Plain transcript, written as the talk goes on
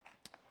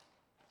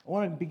I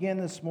want to begin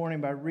this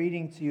morning by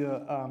reading to you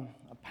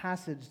a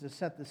passage to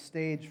set the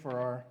stage for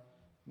our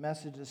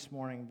message this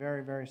morning.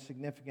 Very, very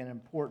significant,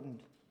 important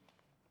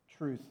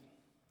truth.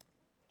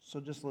 So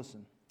just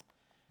listen.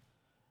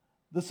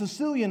 The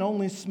Sicilian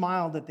only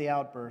smiled at the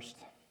outburst.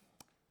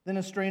 Then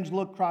a strange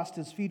look crossed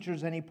his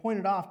features, and he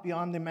pointed off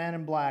beyond the man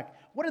in black.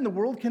 "What in the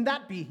world can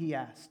that be?" he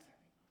asked.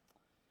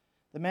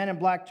 The man in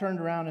black turned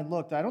around and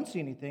looked. "I don't see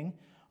anything."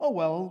 "Oh,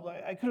 well,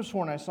 I could have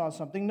sworn I saw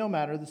something. No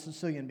matter." The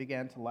Sicilian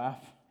began to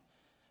laugh.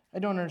 "I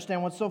don't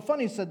understand what's so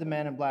funny," said the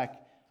man in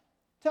black.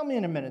 "Tell me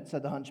in a minute,"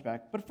 said the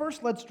hunchback. "But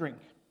first, let's drink."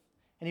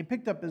 And he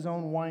picked up his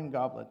own wine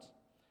goblet.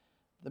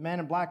 The man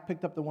in black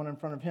picked up the one in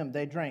front of him.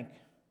 They drank.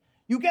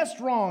 "You guessed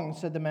wrong,"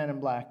 said the man in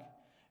black.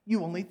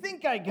 "You only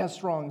think I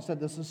guessed wrong,"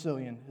 said the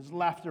Sicilian, his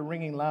laughter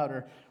ringing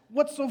louder.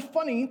 "What's so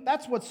funny?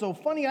 That's what's so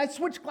funny. I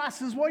switched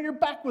glasses while your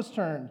back was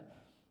turned."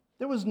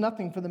 There was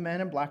nothing for the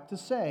man in black to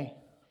say.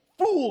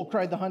 "Fool!"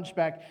 cried the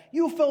hunchback.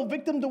 "You fell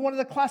victim to one of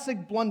the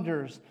classic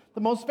blunders.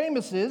 The most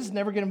famous is,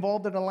 never get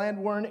involved in a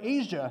land war in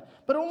Asia.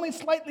 But only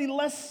slightly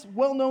less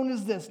well-known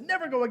is this: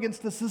 never go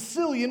against the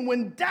Sicilian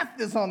when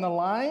death is on the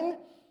line."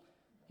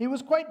 He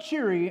was quite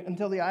cheery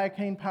until the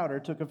iocane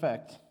powder took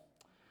effect.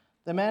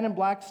 The man in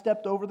black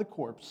stepped over the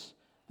corpse,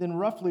 then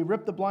roughly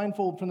ripped the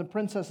blindfold from the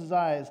princess's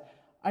eyes.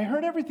 "I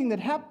heard everything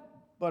that happened,"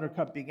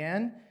 Buttercup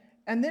began,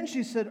 and then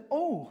she said,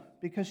 "Oh,"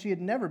 because she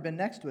had never been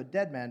next to a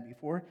dead man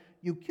before.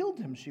 "You killed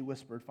him," she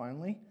whispered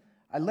finally.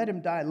 "I let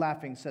him die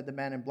laughing," said the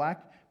man in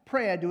black.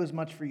 "Pray I do as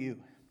much for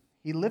you."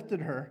 He lifted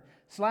her,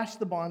 slashed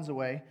the bonds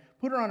away,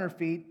 put her on her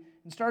feet,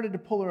 and started to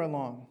pull her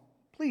along.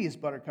 "Please,"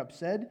 Buttercup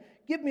said,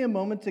 "give me a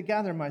moment to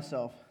gather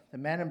myself." The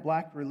man in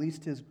black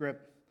released his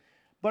grip.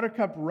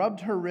 Buttercup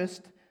rubbed her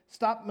wrist,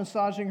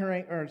 massaged her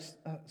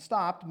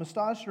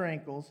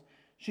ankles.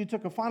 She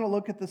took a final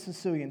look at the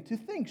Sicilian. "To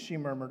think," she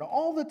murmured,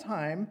 "all the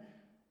time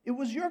it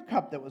was your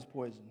cup that was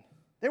poisoned."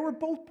 "They were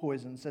both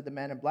poisoned," said the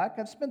man in black.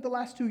 "I've spent the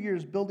last 2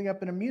 years building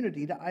up an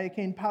immunity to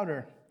iocane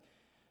powder."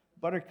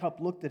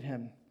 Buttercup looked at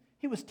him.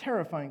 He was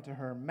terrifying to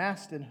her,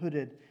 masked and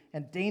hooded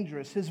and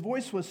dangerous. His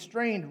voice was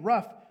strained,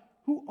 rough.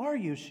 "Who are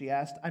you?" she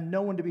asked. "I'm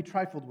no one to be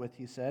trifled with,"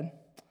 he said.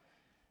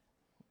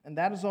 "And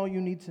that is all you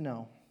need to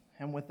know."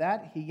 And with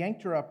that, he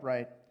yanked her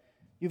upright.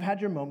 "You've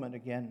had your moment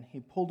again." He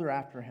pulled her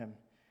after him.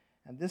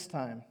 And this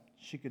time,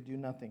 she could do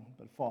nothing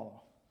but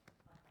follow.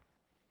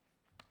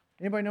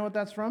 Anybody know what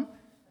that's from?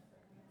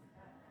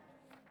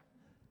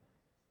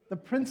 The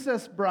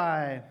Princess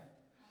Bride,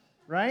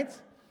 right?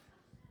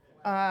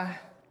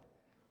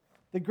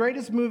 The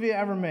greatest movie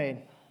ever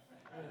made.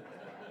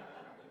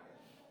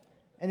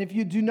 And if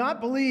you do not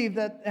believe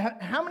that,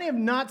 how many have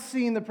not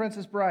seen The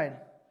Princess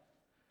Bride?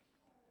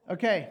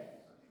 Okay,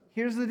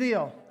 here's the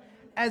deal.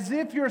 As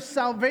if your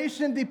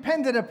salvation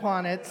depended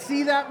upon it,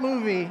 see that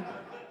movie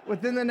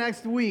within the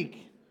next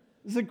week.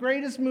 It's the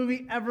greatest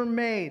movie ever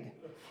made.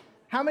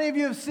 How many of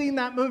you have seen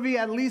that movie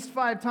at least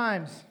 5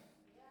 times?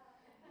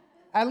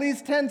 At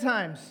least 10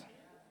 times?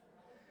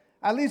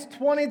 At least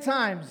 20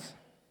 times?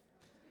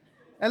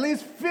 At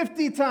least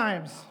 50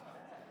 times?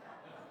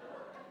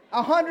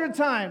 100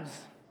 times?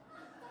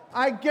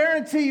 I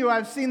guarantee you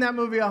I've seen that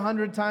movie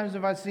 100 times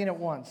if I've seen it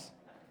once.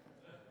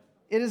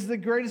 It is the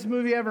greatest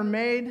movie ever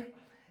made.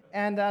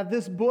 And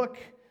this book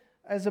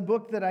is a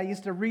book that I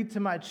used to read to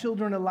my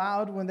children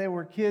aloud when they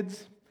were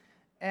kids.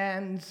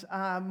 And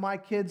my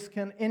kids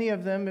can, any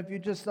of them, if you're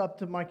just up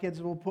to my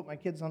kids, we'll put my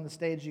kids on the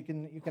stage, you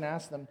can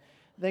ask them.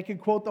 They can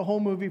quote the whole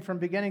movie from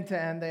beginning to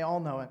end. They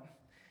all know it.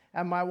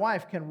 And my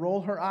wife can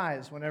roll her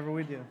eyes whenever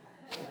we do.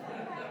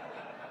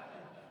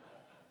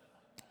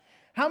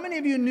 How many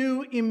of you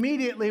knew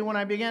immediately when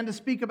I began to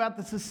speak about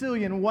the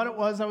Sicilian what it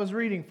was I was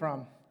reading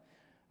from?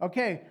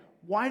 Okay,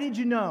 why did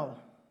you know?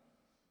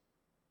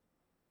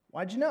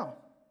 Why'd you know?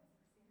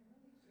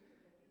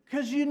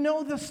 Because you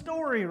know the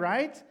story,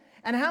 right?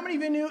 And how many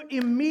of you knew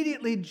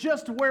immediately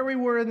just where we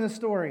were in the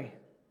story?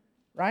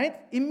 Right?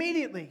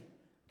 Immediately.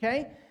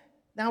 Okay?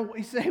 Now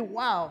we say,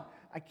 wow,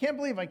 I can't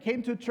believe I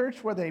came to a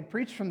church where they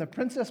preached from The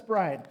Princess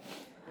Bride.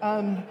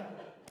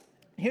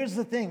 Here's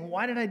the thing.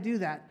 Why did I do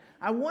that?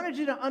 I wanted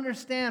you to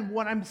understand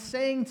what I'm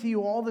saying to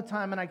you all the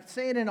time, and I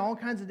say it in all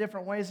kinds of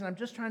different ways, and I'm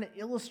just trying to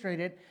illustrate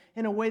it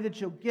in a way that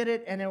you'll get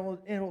it and it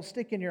will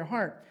stick in your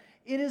heart.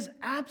 It is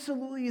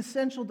absolutely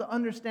essential to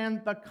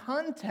understand the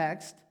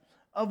context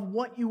of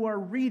what you are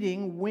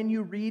reading when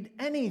you read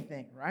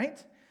anything,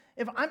 right?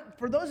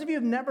 For those of you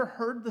who've never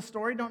heard the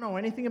story, don't know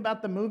anything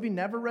about the movie,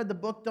 never read the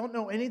book, don't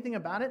know anything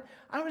about it,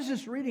 I was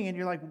just reading and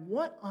you're like,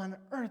 what on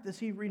earth is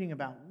he reading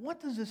about? What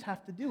does this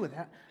have to do with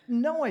that?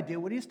 No idea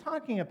what he's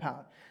talking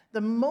about. The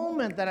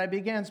moment that I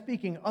began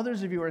speaking,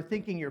 others of you are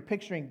thinking you're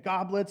picturing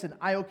goblets and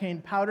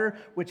iocane powder,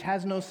 which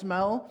has no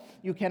smell.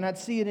 You cannot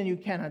see it and you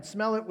cannot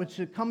smell it, which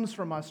comes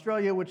from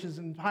Australia, which is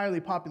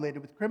entirely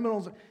populated with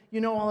criminals. You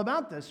know all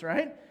about this,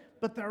 right?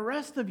 But the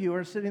rest of you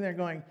are sitting there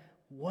going,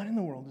 what in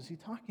the world is he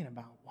talking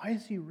about? Why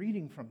is he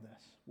reading from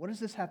this? What does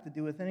this have to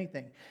do with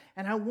anything?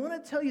 And I want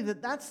to tell you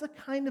that that's the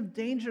kind of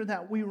danger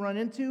that we run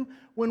into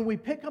when we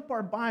pick up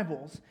our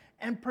Bibles,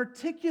 and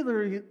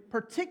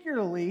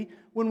particularly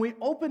when we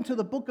open to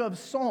the book of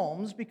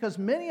Psalms, because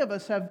many of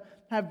us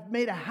have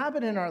made a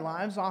habit in our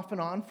lives off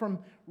and on from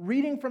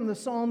reading from the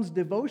Psalms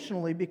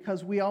devotionally,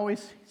 because we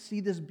always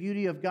see this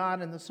beauty of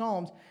God in the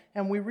Psalms,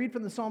 and we read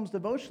from the Psalms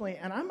devotionally.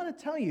 And I'm going to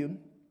tell you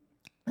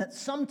that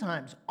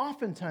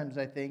oftentimes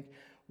I think,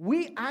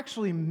 we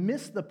actually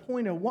miss the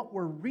point of what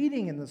we're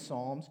reading in the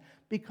Psalms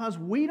because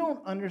we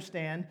don't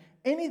understand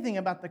anything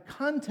about the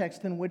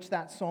context in which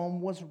that psalm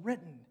was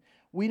written.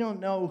 We don't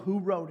know who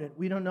wrote it.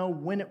 We don't know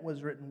when it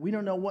was written. We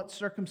don't know what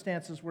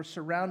circumstances were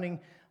surrounding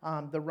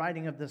the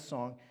writing of this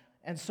song.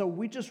 And so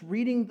we're just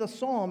reading the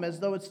psalm as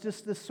though it's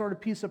just this sort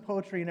of piece of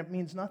poetry and it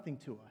means nothing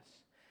to us.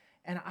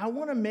 And I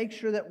want to make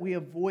sure that we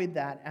avoid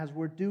that as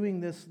we're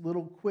doing this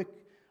little quick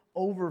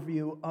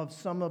overview of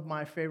some of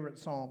my favorite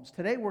psalms.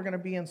 Today we're going to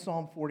be in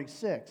Psalm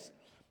 46.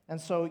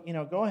 And so,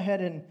 go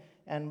ahead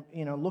and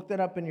look that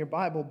up in your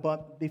Bible.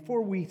 But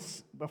before we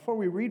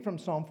read from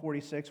Psalm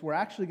 46, we're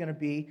actually going to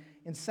be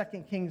in 2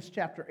 Kings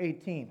chapter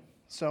 18.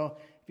 So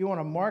if you want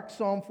to mark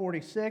Psalm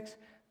 46,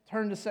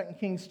 turn to 2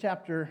 Kings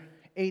chapter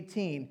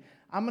 18.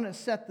 I'm going to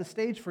set the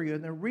stage for you.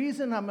 And the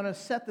reason I'm going to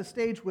set the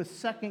stage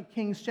with 2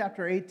 Kings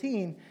chapter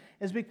 18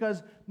 is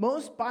because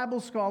most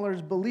Bible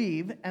scholars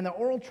believe, and the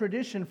oral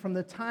tradition from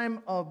the time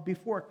of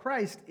before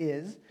Christ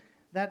is,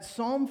 that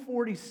Psalm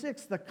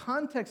 46, the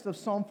context of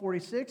Psalm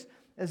 46,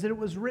 is that it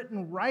was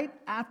written right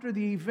after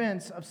the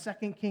events of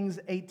 2 Kings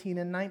 18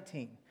 and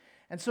 19.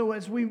 And so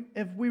if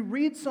we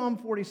read Psalm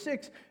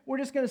 46, we're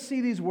just going to see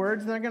these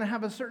words, and they're going to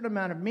have a certain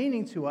amount of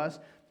meaning to us.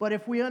 But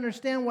if we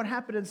understand what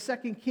happened in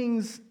 2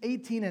 Kings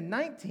 18 and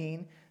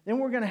 19, then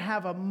we're going to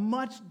have a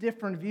much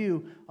different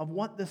view of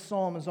what this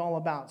psalm is all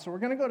about. So we're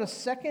going to go to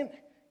 2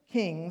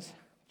 Kings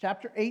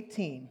chapter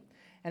 18.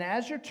 And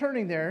as you're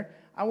turning there,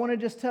 I want to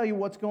just tell you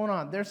what's going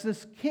on. There's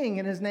this king,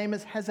 and his name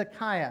is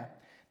Hezekiah.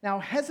 Now,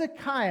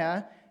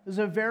 Hezekiah is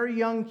a very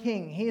young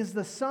king. He is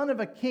the son of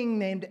a king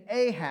named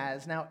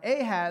Ahaz. Now,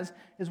 Ahaz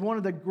is one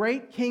of the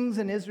great kings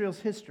in Israel's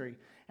history.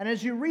 And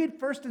as you read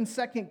 1st and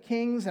 2nd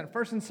Kings and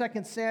 1st and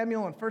 2nd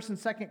Samuel and 1st and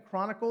 2nd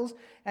Chronicles,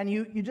 and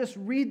you just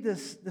read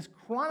this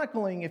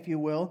chronicling, if you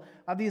will,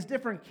 of these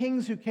different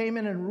kings who came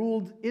in and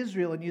ruled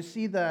Israel, and you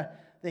see the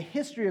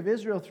history of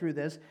Israel through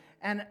this,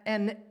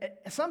 and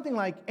something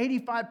like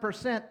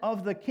 85%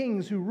 of the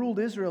kings who ruled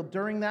Israel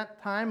during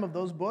that time of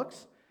those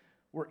books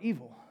were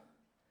evil.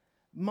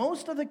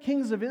 Most of the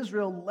kings of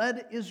Israel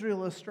led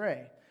Israel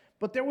astray.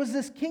 But there was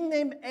this king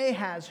named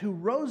Ahaz who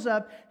rose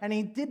up, and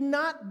he did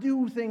not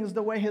do things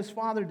the way his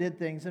father did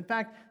things. In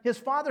fact, his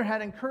father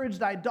had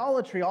encouraged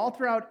idolatry all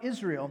throughout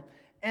Israel,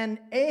 and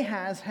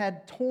Ahaz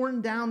had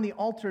torn down the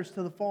altars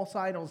to the false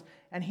idols,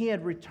 and he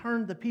had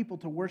returned the people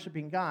to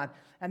worshiping God.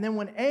 And then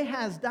when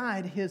Ahaz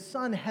died, his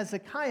son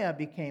Hezekiah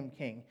became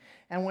king.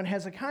 And when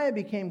Hezekiah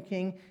became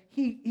king,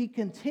 he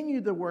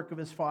continued the work of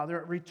his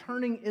father,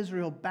 returning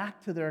Israel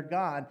back to their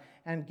God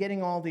and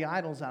getting all the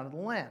idols out of the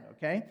land,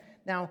 okay?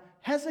 Now,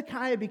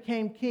 Hezekiah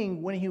became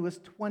king when he was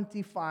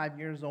 25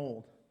 years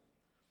old.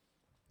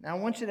 Now, I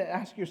want you to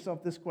ask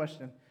yourself this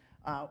question.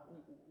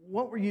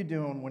 What were you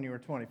doing when you were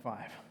 25?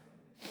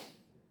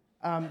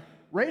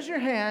 Raise your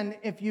hand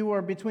if you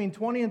are between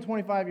 20 and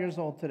 25 years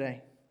old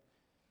today.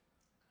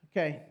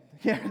 Okay.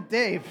 Yeah,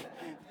 Dave.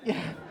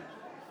 Yeah.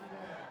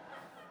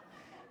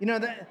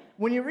 That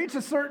when you reach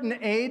a certain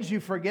age, you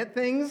forget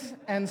things,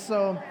 and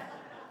so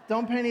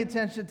don't pay any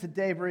attention to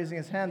Dave raising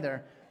his hand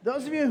there.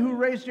 Those of you who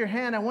raised your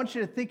hand, I want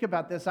you to think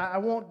about this. I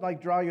won't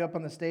draw you up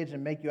on the stage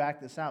and make you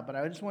act this out, but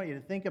I just want you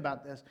to think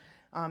about this.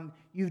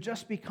 You've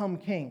just become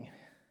king.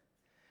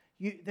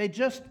 They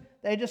just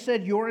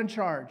said you're in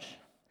charge.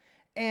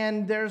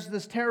 And there's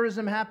this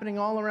terrorism happening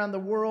all around the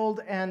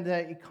world, and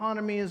the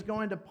economy is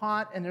going to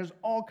pot, and there's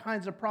all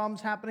kinds of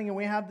problems happening, and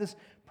we have this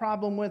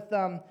problem with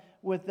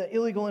the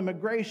illegal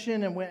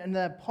immigration, and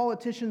the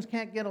politicians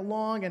can't get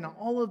along, and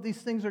all of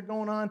these things are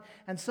going on,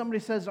 and somebody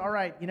says, all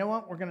right, you know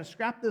what, we're going to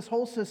scrap this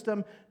whole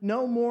system,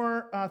 no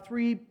more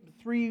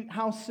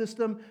three-house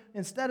system.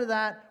 Instead of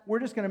that, we're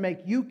just going to make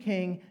you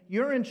king,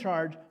 you're in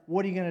charge,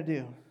 what are you going to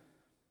do?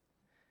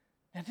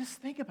 Now just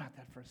think about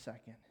that for a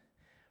second.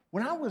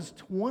 When I was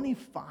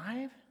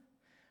 25,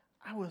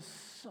 I was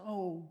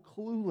so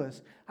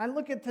clueless. I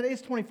look at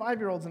today's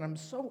 25-year-olds, and I'm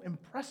so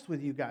impressed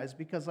with you guys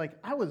because,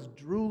 I was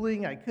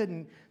drooling. I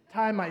couldn't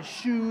tie my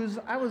shoes.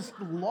 I was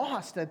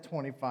lost at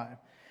 25.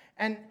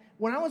 And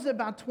when I was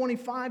about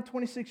 25,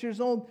 26 years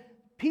old,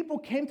 people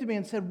came to me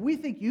and said, we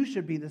think you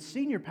should be the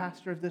senior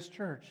pastor of this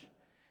church.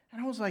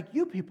 And I was like,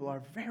 you people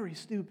are very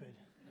stupid.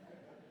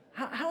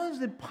 How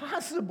is it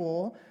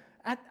possible?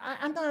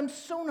 I'm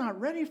so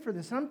not ready for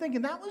this. And I'm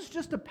thinking, that was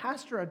just a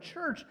pastor at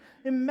church.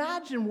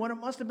 Imagine what it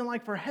must have been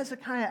like for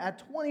Hezekiah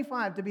at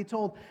 25 to be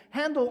told,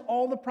 handle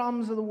all the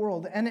problems of the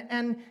world.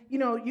 And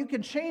you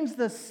can change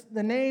the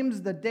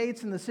names, the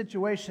dates, and the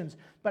situations.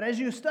 But as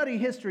you study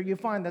history, you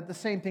find that the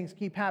same things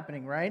keep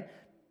happening, right?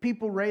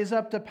 people raise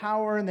up to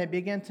power and they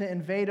begin to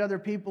invade other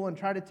people and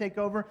try to take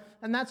over.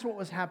 And that's what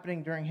was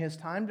happening during his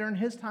time. During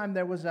his time,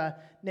 there was a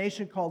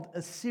nation called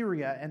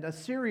Assyria, and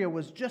Assyria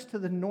was just to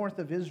the north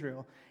of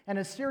Israel. And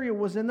Assyria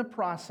was in the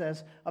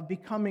process of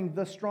becoming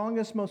the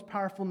strongest, most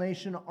powerful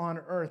nation on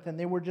earth. And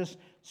they were just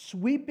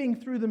sweeping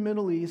through the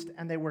Middle East,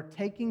 and they were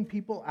taking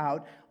people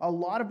out. A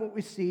lot of what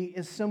we see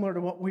is similar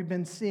to what we've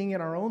been seeing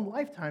in our own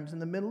lifetimes in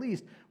the Middle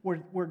East,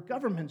 where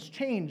governments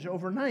change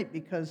overnight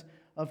because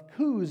of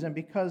coups and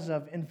because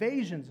of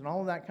invasions and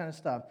all of that kind of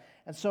stuff.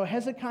 And so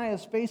Hezekiah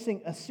is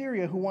facing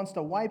Assyria, who wants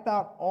to wipe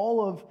out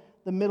all of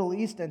the Middle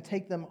East and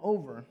take them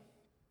over.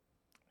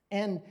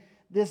 And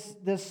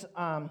this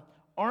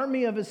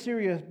army of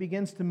Assyria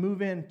begins to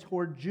move in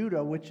toward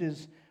Judah, which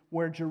is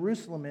where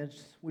Jerusalem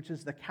is, which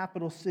is the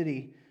capital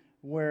city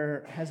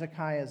where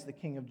Hezekiah is the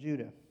king of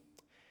Judah.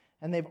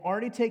 And they've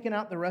already taken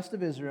out the rest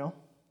of Israel,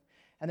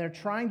 and they're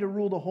trying to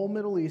rule the whole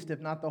Middle East, if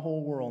not the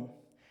whole world.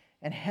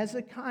 And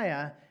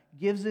Hezekiah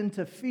gives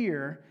into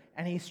fear,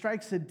 and he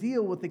strikes a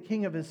deal with the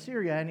king of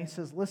Assyria, and he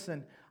says,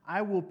 listen,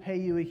 I will pay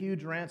you a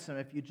huge ransom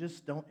if you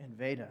just don't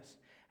invade us.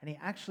 And he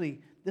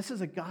actually, this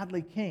is a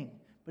godly king,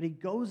 but he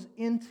goes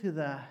into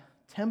the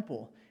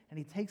temple, and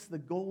he takes the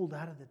gold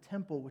out of the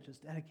temple, which is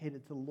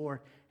dedicated to the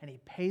Lord, and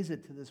he pays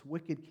it to this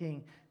wicked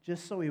king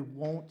just so he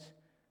won't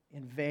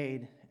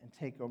invade and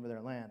take over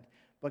their land.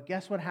 But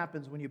guess what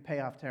happens when you pay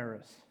off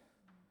terrorists?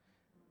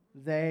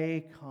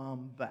 They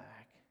come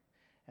back.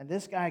 And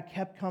this guy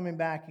kept coming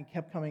back and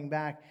kept coming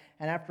back.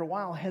 And after a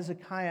while,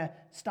 Hezekiah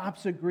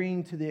stops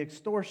agreeing to the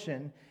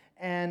extortion,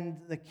 and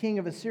the king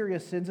of Assyria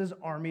sends his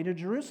army to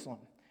Jerusalem.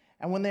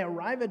 And when they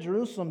arrive at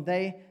Jerusalem,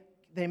 they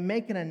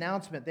make an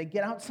announcement. They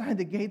get outside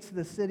the gates of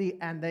the city,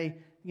 and they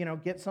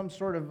get some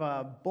sort of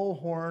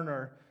bullhorn,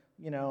 or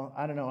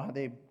I don't know how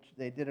they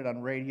did it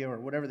on radio or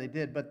whatever they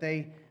did, but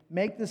they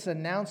make this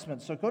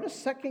announcement. So go to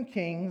 2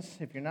 Kings,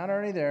 if you're not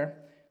already there,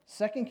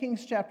 2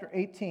 Kings chapter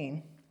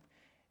 18.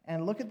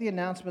 And look at the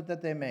announcement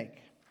that they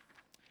make.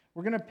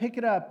 We're going to pick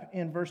it up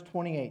in verse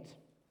 28.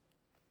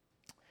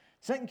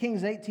 2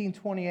 Kings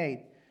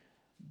 18:28.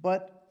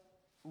 But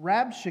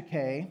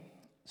Rabshakeh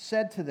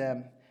said to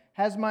them,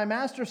 has my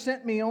master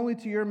sent me only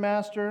to your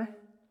master?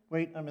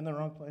 Wait, I'm in the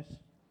wrong place.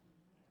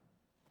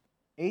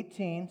 2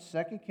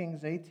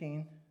 Kings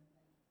 18.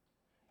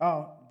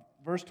 Oh,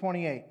 verse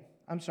 28.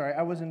 I'm sorry,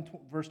 I was in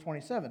verse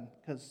 27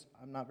 because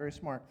I'm not very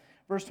smart.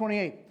 Verse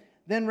 28.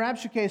 Then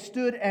Rabshakeh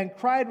stood and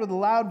cried with a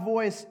loud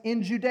voice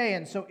in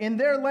Judean. So in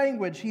their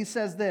language, he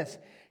says this,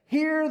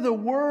 hear the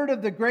word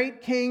of the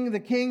great king, the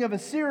king of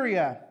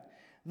Assyria.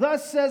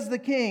 Thus says the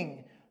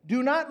king,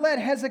 do not let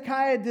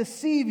Hezekiah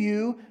deceive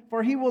you,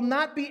 for he will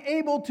not be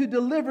able to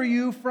deliver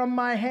you from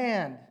my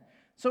hand.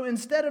 So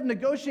instead of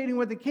negotiating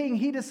with the king,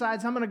 he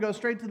decides, I'm going to go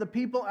straight to the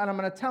people and I'm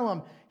going to tell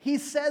them, he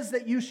says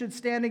that you should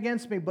stand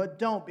against me, but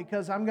don't,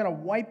 because I'm going to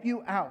wipe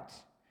you out.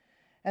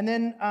 And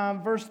then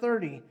verse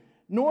 30.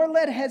 Nor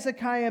let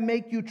Hezekiah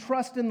make you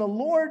trust in the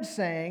Lord,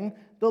 saying,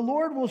 the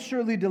Lord will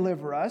surely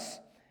deliver us,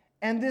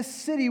 and this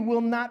city will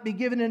not be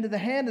given into the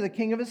hand of the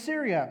king of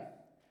Assyria.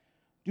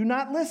 Do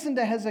not listen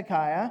to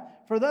Hezekiah,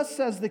 for thus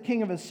says the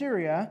king of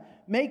Assyria,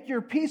 make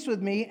your peace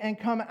with me, and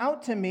come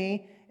out to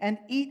me, and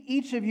eat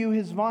each of you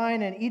his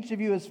vine, and each of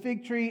you his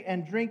fig tree,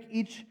 and drink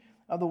each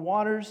of the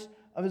waters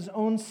of his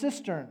own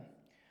cistern,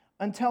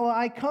 until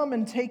I come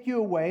and take you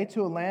away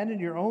to a land in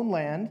your own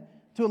land,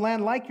 to a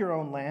land like your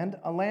own land,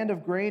 a land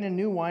of grain and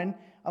new wine,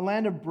 a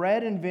land of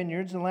bread and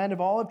vineyards, a land of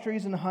olive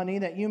trees and honey,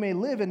 that you may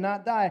live and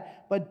not die.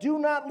 But do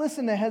not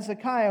listen to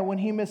Hezekiah when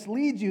he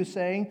misleads you,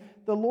 saying,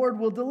 the Lord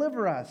will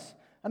deliver us.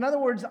 In other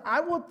words,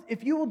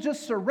 if you will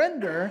just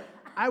surrender,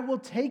 I will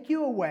take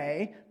you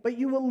away, but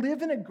you will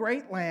live in a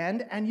great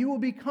land, and you will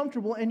be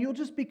comfortable, and you'll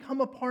just become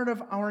a part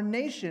of our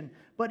nation.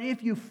 But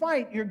if you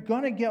fight, you're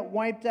going to get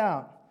wiped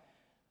out.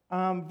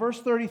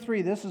 Verse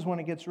 33, this is when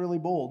it gets really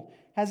bold.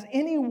 Has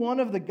any one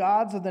of the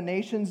gods of the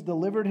nations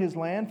delivered his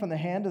land from the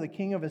hand of the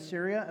king of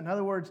Assyria? In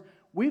other words,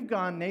 we've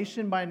gone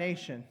nation by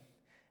nation,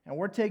 and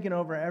we're taking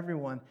over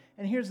everyone.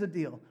 And here's the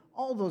deal.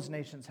 All those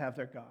nations have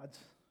their gods.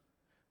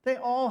 They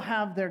all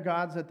have their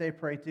gods that they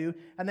pray to,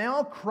 and they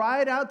all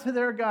cried out to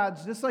their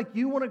gods, just like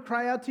you want to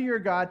cry out to your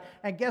God,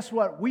 and guess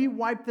what? We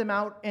wiped them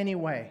out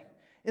anyway.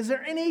 Is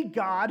there any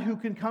God who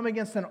can come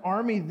against an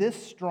army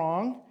this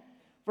strong?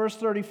 Verse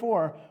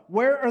 34,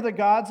 where are the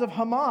gods of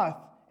Hamath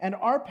and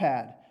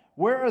Arpad?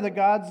 Where are the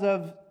gods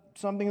of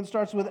something that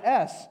starts with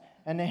S,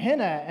 and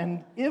Nehinah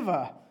and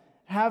Ivah?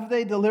 Have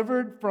they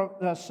delivered from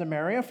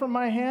Samaria from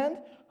my hand?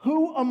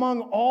 Who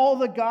among all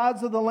the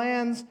gods of the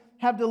lands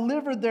have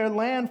delivered their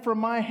land from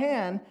my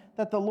hand,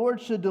 that the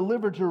Lord should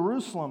deliver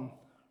Jerusalem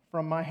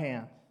from my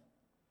hand?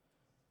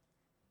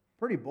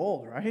 Pretty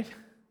bold, right?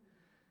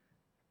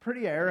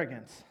 Pretty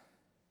arrogant.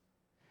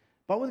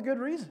 But with good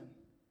reason.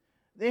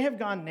 They have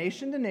gone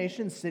nation to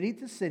nation, city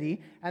to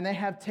city, and they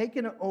have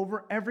taken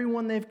over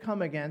everyone they've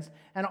come against.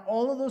 And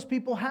all of those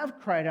people have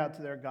cried out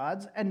to their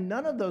gods, and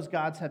none of those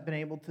gods have been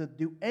able to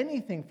do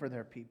anything for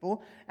their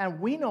people. And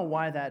we know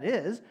why that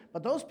is,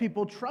 but those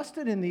people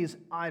trusted in these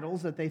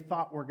idols that they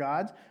thought were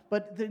gods.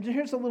 But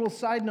here's a little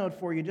side note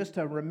for you just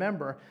to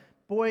remember.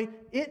 Boy,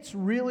 it's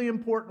really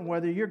important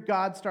whether your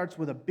God starts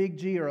with a big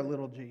G or a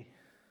little g.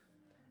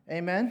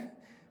 Amen?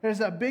 There's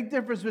a big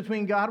difference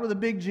between God with a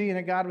big G and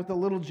a God with a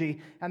little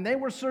g. And they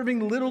were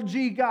serving little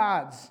g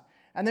gods.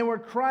 And they were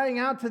crying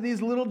out to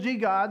these little g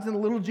gods, and the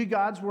little g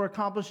gods were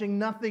accomplishing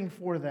nothing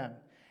for them.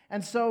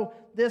 And so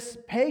this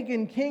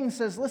pagan king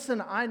says,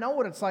 listen, I know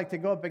what it's like to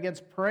go up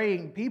against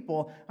praying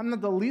people. I'm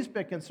not the least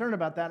bit concerned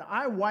about that.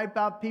 I wipe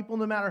out people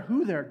no matter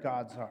who their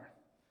gods are.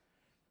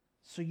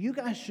 So you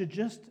guys should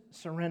just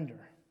surrender.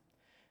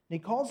 And he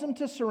calls them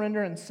to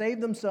surrender and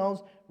save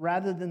themselves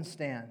rather than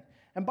stand.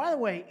 And by the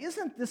way,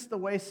 isn't this the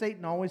way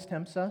Satan always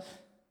tempts us?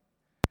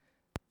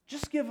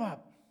 Just give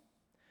up.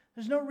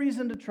 There's no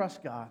reason to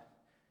trust God.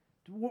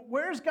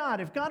 Where's God?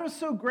 If God was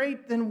so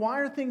great, then why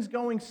are things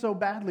going so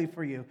badly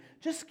for you?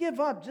 Just give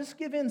up. Just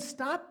give in.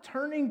 Stop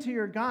turning to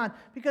your God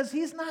because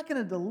He's not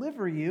going to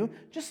deliver you.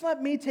 Just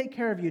let me take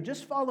care of you.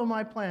 Just follow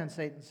my plan,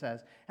 Satan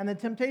says. And the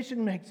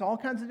temptation makes all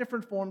kinds of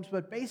different forms,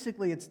 but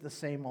basically it's the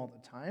same all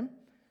the time.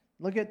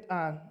 Look at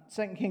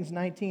 2 Kings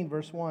 19,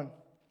 verse 1.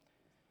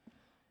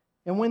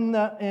 And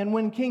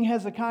when King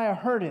Hezekiah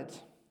heard it,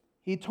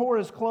 he tore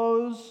his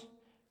clothes,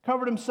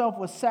 covered himself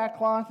with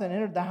sackcloth, and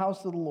entered the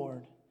house of the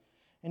Lord.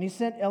 And he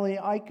sent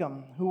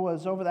Eliakim, who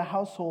was over the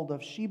household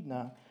of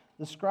Shebna,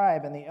 the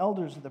scribe, and the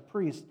elders of the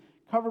priests,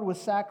 covered with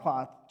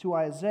sackcloth, to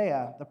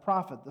Isaiah the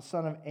prophet, the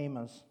son of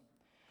Amos.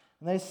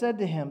 And they said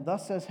to him,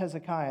 thus says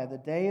Hezekiah, the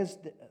day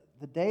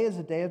is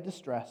a day of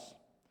distress,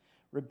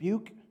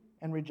 rebuke,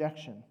 and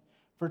rejection.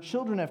 For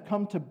children have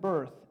come to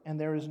birth, and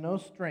there is no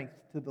strength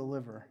to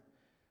deliver.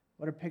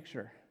 What a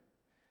picture.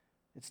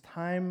 It's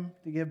time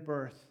to give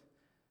birth,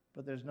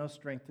 but there's no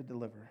strength to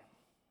deliver.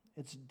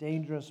 It's a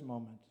dangerous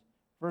moment.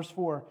 Verse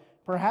 4,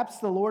 perhaps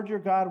the Lord your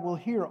God will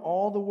hear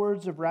all the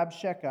words of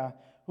Rabshakeh,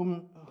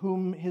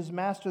 whom his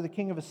master, the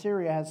king of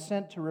Assyria, has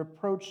sent to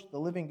reproach the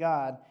living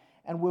God,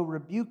 and will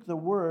rebuke the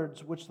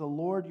words which the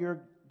Lord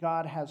your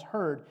God has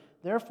heard.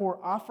 Therefore,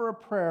 offer a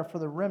prayer for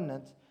the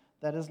remnant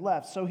that is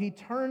left. So he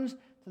turns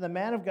to the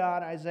man of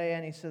God, Isaiah,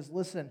 and he says,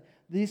 listen,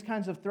 these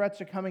kinds of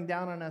threats are coming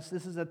down on us.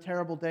 This is a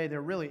terrible day.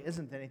 There really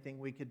isn't anything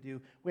we could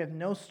do. We have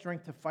no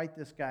strength to fight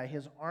this guy.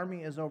 His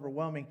army is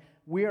overwhelming.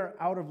 We are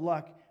out of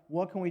luck.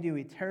 What can we do?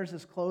 He tears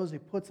his clothes, he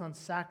puts on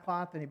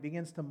sackcloth, and he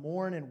begins to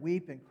mourn and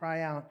weep and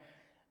cry out.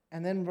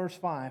 And then verse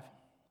 5.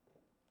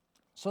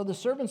 So the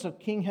servants of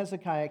King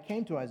Hezekiah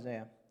came to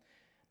Isaiah.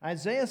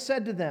 Isaiah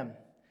said to them,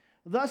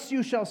 thus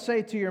you shall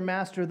say to your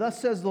master, thus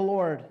says the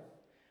Lord,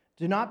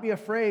 do not be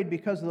afraid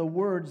because of the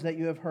words that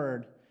you have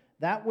heard,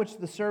 that which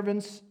the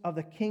servants of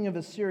the king of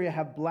Assyria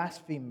have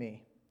blasphemed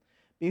me.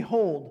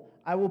 Behold,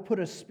 I will put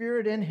a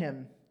spirit in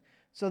him,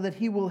 so that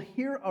he will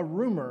hear a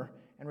rumor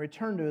and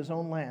return to his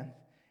own land,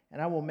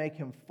 and I will make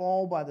him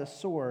fall by the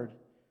sword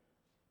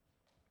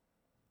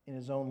in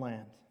his own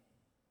land.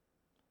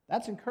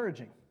 That's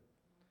encouraging.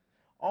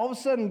 All of a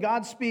sudden,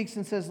 God speaks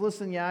and says,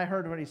 listen, yeah, I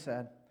heard what he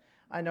said.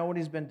 I know what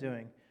he's been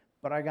doing,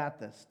 but I got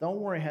this. Don't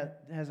worry,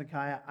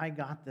 Hezekiah, I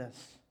got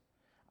this.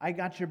 I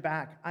got your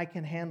back. I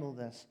can handle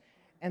this.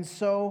 And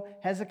so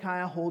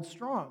Hezekiah holds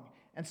strong.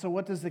 And so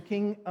what does the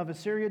king of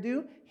Assyria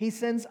do? He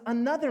sends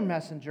another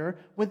messenger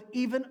with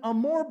even a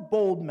more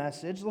bold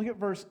message. Look at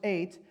verse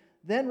 8.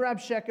 Then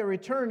Rabshakeh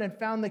returned and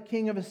found the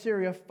king of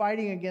Assyria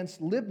fighting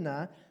against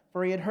Libnah,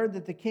 for he had heard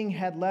that the king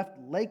had left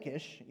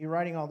Lachish. You're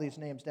writing all these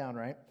names down,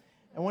 right?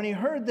 And when he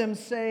heard them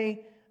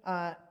say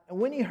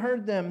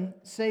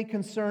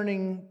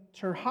concerning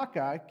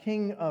Tirhakah,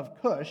 king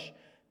of Cush,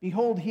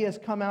 behold, he has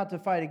come out to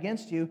fight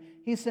against you,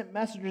 he sent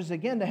messengers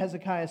again to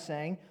Hezekiah,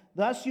 saying,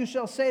 thus you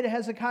shall say to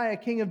Hezekiah,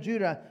 king of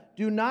Judah,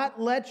 do not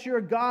let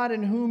your God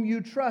in whom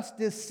you trust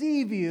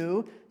deceive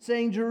you,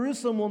 saying,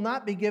 Jerusalem will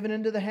not be given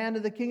into the hand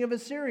of the king of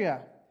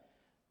Assyria.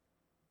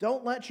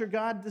 Don't let your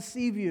God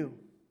deceive you.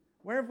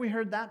 Where have we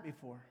heard that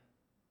before?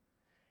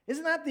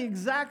 Isn't that the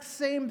exact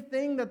same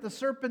thing that the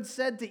serpent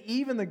said to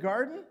Eve in the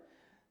garden?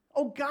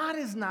 Oh, God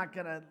is not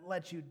going to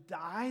let you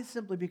die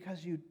simply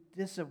because you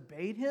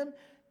disobeyed him.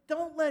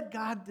 Don't let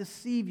God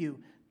deceive you.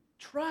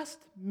 Trust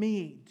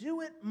me.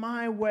 Do it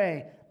my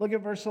way. Look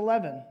at verse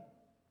 11.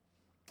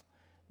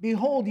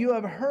 Behold, you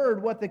have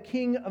heard what the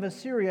king of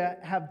Assyria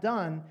have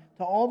done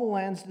to all the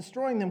lands,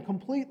 destroying them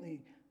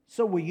completely.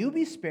 So will you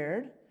be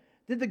spared?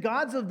 Did the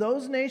gods of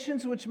those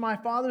nations which my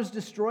fathers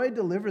destroyed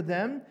deliver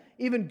them,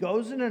 even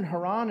Gozan and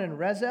Haran and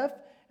Rezeph,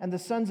 and the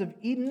sons of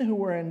Eden who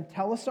were in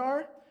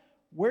Telassar?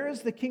 Where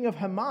is the king of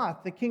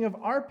Hamath, the king of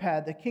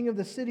Arpad, the king of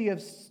the city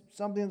of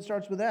something that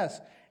starts with S,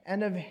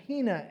 and of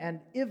Hena and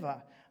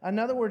Iva? In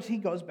other words, he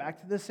goes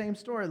back to the same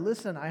story.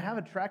 Listen, I have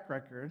a track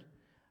record.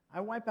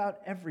 I wipe out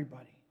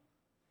everybody.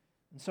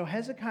 And so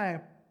Hezekiah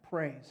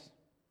prays,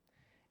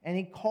 and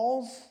he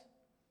calls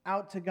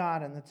out to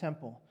God in the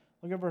temple.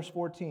 Look at verse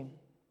 14.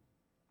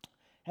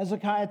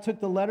 Hezekiah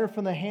took the letter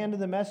from the hand of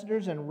the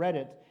messengers and read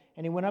it.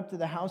 And he went up to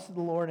the house of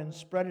the Lord and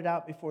spread it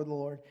out before the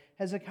Lord.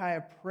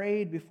 Hezekiah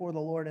prayed before the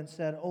Lord and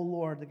said, O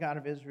Lord, the God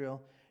of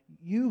Israel,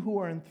 you who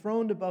are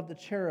enthroned above the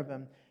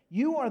cherubim,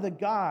 you are the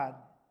God,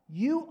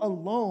 you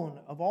alone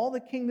of all the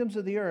kingdoms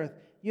of the earth.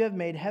 You have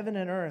made heaven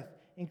and earth.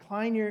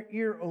 Incline your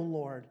ear, O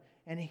Lord,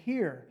 and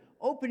hear.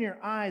 Open your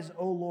eyes,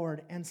 O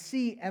Lord, and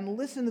see and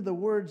listen to the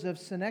words of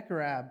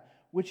Sennacherib,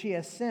 which he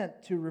has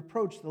sent to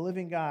reproach the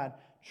living God.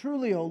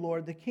 Truly, O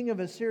Lord, the king of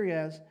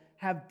Assyria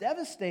have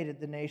devastated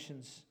the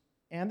nations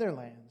and their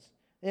lands.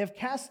 They have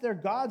cast their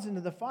gods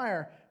into the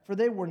fire, for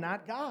they were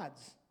not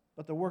gods,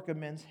 but the work of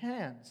men's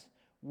hands,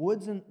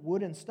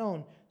 wood and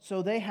stone.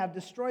 So they have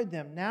destroyed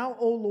them. Now,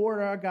 O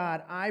Lord our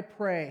God, I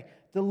pray,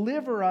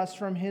 deliver us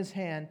from his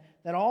hand,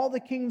 that all the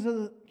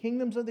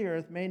kingdoms of the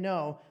earth may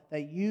know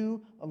that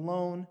you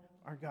alone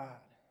are God.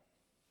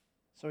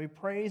 So he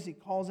prays, he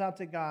calls out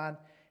to God.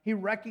 He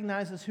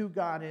recognizes who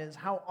God is,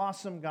 how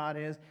awesome God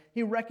is.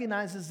 He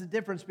recognizes the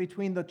difference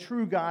between the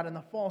true God and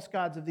the false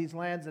gods of these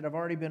lands that have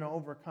already been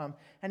overcome.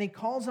 And he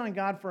calls on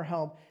God for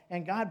help.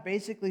 And God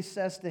basically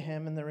says to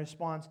him in the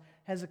response,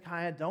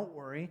 Hezekiah, don't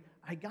worry.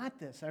 I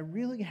got this. I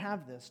really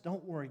have this.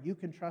 Don't worry. You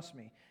can trust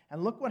me.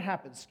 And look what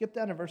happens. Skip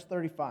down to verse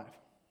 35.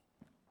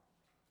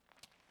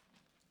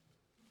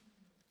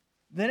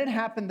 Then it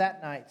happened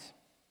that night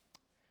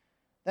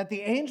that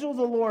the angel of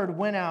the Lord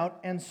went out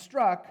and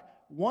struck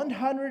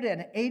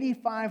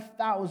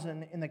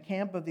 185,000 in the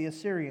camp of the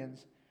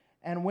Assyrians.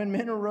 And when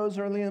men arose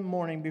early in the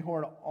morning,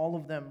 behold, all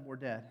of them were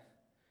dead.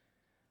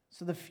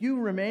 So the few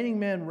remaining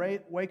men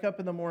wake up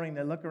in the morning,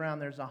 they look around,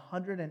 there's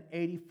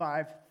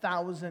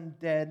 185,000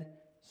 dead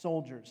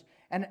soldiers.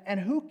 And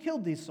who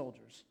killed these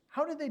soldiers?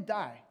 How did they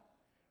die?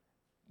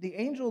 The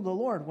angel of the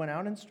Lord went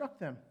out and struck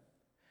them.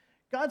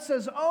 God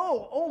says,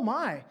 oh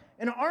my,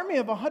 an army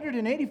of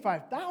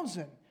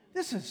 185,000.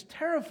 This is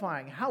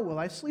terrifying. How will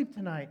I sleep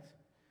tonight?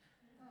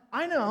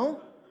 I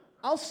know.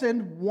 I'll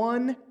send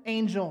one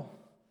angel.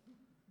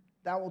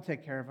 That will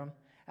take care of him.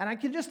 And I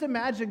can just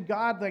imagine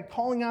God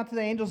calling out to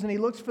the angels, and he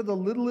looks for the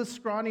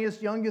littlest,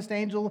 scrawniest, youngest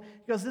angel.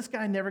 He goes, this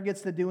guy never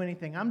gets to do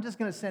anything. I'm just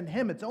going to send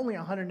him. It's only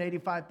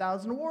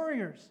 185,000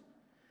 warriors.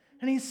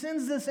 And he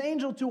sends this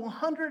angel to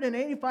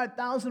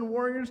 185,000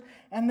 warriors,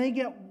 and they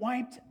get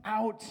wiped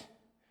out.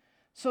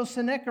 So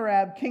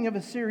Sennacherib, king of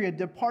Assyria,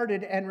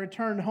 departed and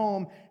returned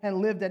home and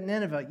lived at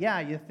Nineveh.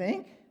 Yeah, you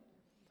think?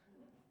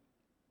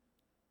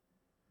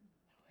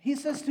 He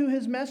says to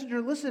his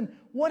messenger, listen,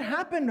 what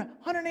happened?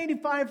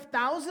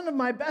 185,000 of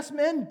my best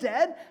men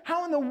dead?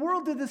 How in the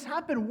world did this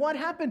happen? What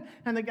happened?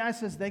 And the guy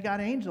says, they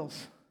got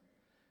angels.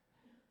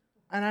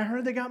 And I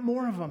heard they got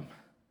more of them.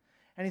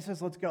 And he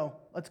says, let's go,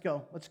 let's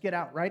get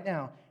out right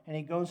now. And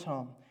he goes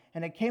home.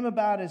 And it came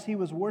about as he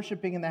was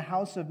worshiping in the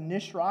house of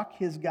Nisroch,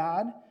 his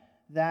god,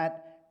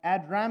 that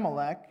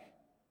Adramelech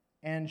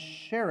and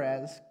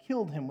Sherez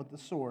killed him with the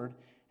sword,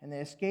 and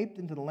they escaped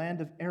into the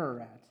land of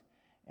Ararat.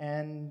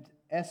 And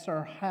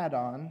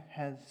Esarhaddon,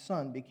 his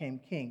son, became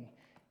king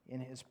in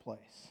his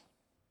place.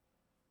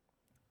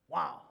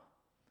 Wow.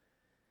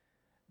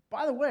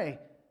 By the way,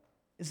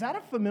 is that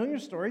a familiar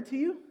story to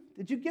you?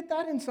 Did you get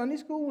that in Sunday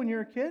school when you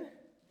were a kid?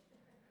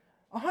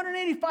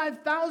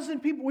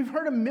 185,000 people. We've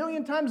heard a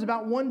million times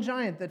about one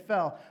giant that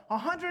fell.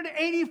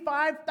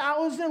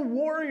 185,000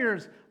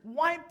 warriors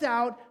wiped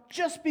out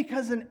just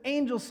because an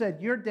angel said,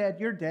 you're dead,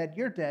 you're dead,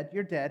 you're dead,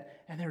 you're dead.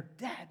 And they're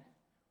dead.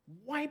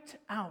 Wiped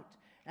out.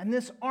 And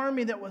this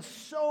army that was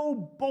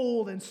so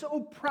bold and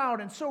so proud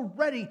and so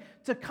ready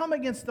to come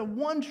against the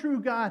one true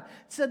God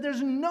said,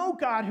 there's no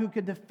God who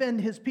could defend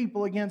his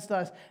people against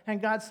us.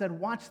 And God said,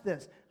 watch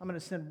this. I'm going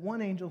to send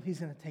one angel. He's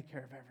going to take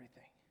care of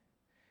everything.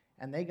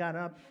 And they got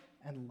up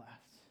and left.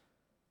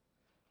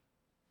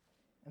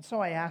 And so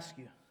I ask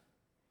you,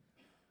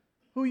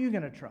 who are you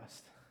going to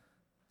trust?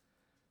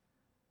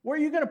 Where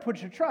are you going to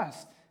put your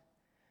trust?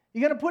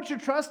 You going to put your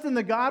trust in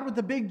the God with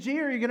the big G,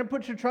 or are you going to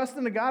put your trust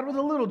in the God with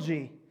a little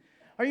g?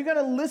 Are you going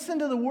to listen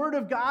to the word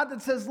of God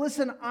that says,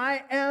 listen,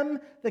 I am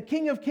the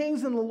King of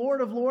Kings and the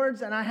Lord of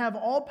Lords, and I have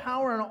all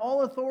power and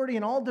all authority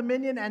and all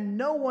dominion, and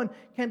no one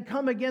can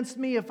come against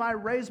me if I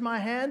raise my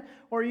hand?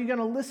 Or are you going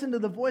to listen to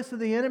the voice of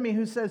the enemy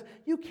who says,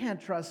 you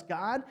can't trust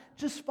God,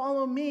 just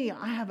follow me,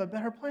 I have a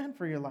better plan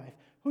for your life?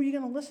 Who are you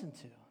going to listen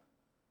to?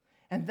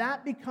 And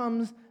that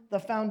becomes the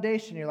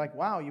foundation. You're like,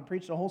 wow, you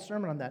preached a whole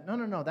sermon on that.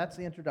 No, that's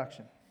the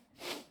introduction.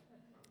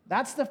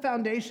 That's the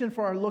foundation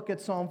for our look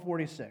at Psalm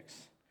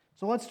 46.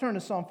 So let's turn to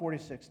Psalm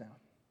 46 now.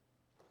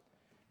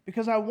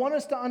 Because I want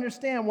us to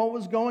understand what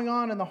was going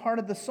on in the heart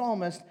of the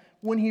psalmist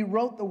when he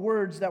wrote the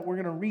words that we're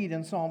going to read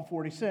in Psalm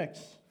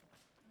 46.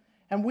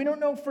 And we don't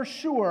know for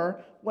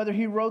sure whether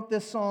he wrote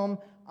this psalm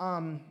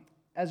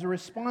as a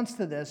response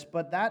to this,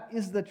 but that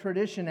is the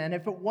tradition. And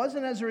if it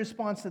wasn't as a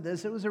response to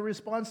this, it was a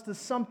response to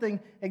something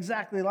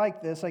exactly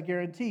like this, I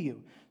guarantee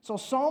you. So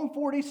Psalm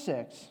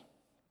 46,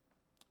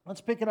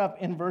 let's pick it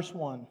up in verse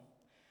 1.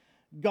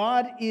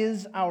 God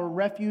is our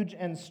refuge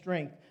and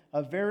strength,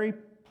 a very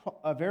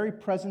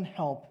present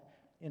help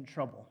in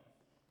trouble.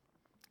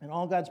 And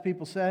all God's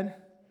people said,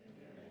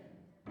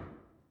 amen.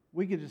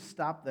 we could just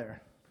stop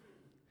there.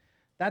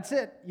 That's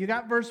it. You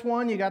got verse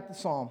 1, you got the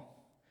psalm.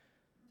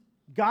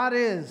 God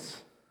is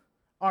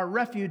our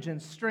refuge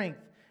and strength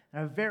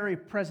and a very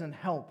present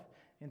help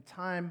in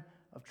time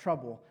of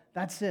trouble.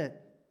 That's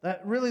it.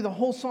 That really, the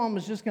whole psalm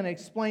is just going to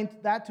explain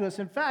that to us.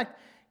 In fact,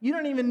 you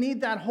don't even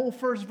need that whole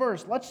first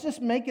verse. Let's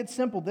just make it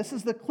simple. This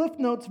is the Cliff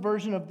Notes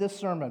version of this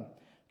sermon.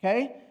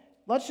 Okay?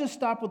 Let's just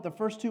stop with the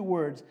first two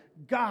words.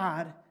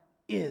 God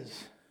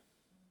is.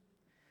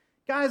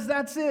 Guys,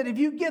 that's it. If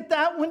you get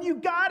that one, you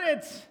got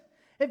it.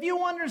 If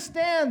you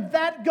understand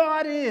that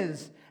God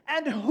is,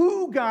 and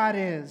who God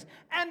is,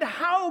 and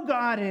how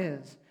God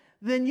is,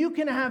 then you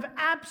can have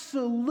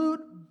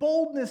absolute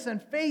boldness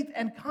and faith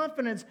and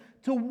confidence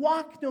to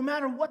walk no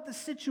matter what the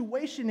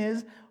situation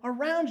is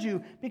around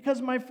you.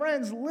 Because, my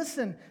friends,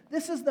 listen,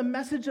 this is the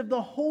message of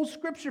the whole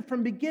Scripture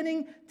from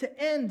beginning to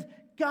end.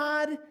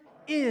 God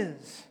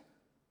is.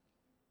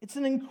 It's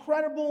an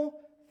incredible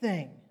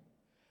thing.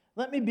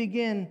 Let me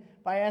begin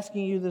by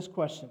asking you this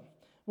question.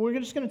 We're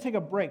just going to take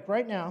a break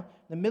right now,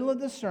 in the middle of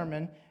this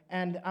sermon,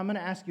 and I'm going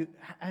to ask you,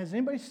 has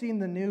anybody seen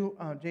the new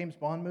James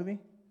Bond movie?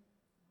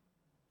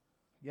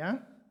 Yeah?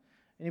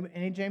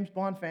 Any James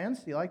Bond fans?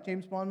 Do you like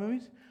James Bond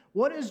movies?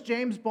 What is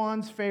James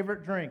Bond's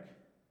favorite drink?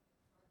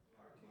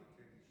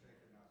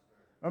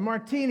 A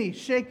martini,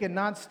 shaken,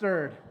 not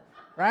stirred.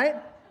 Right?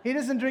 He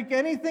doesn't drink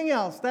anything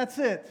else. That's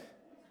it.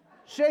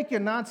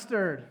 Shaken, not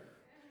stirred.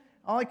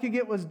 All I could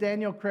get was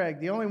Daniel Craig.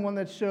 The only one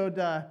that showed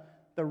the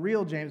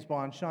real James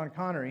Bond, Sean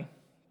Connery,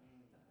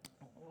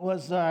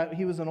 was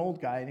he was an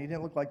old guy and he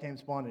didn't look like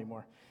James Bond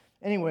anymore.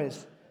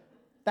 Anyways,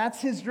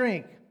 that's his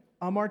drink.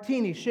 A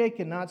martini,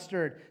 shaken, not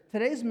stirred.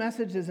 Today's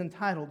message is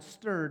entitled,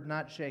 Stirred,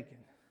 Not Shaken.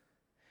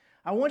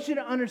 I want you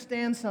to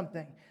understand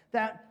something,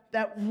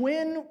 that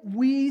when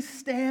we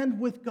stand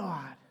with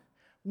God,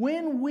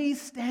 when we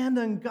stand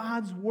on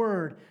God's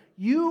word,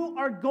 you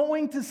are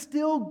going to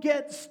still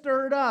get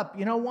stirred up.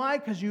 You know why?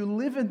 Because you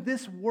live in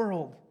this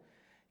world.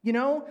 You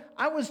know,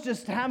 I was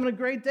just having a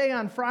great day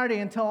on Friday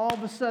until all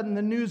of a sudden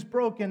the news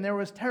broke and there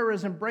was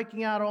terrorism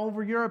breaking out all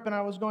over Europe, and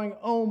I was going,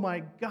 oh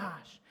my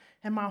gosh.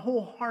 And my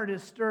whole heart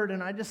is stirred,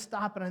 and I just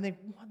stop and I think,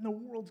 what in the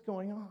world's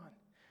going on?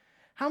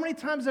 How many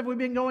times have we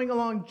been going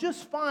along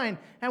just fine,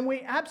 and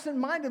we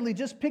absentmindedly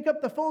just pick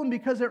up the phone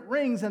because it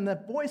rings, and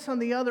the voice on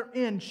the other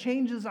end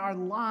changes our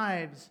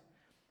lives,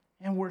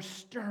 and we're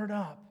stirred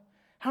up?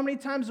 How many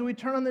times do we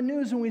turn on the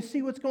news and we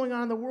see what's going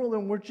on in the world,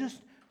 and we're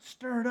just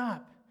stirred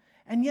up?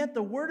 And yet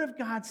the Word of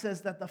God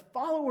says that the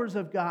followers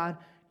of God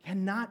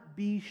cannot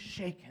be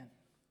shaken.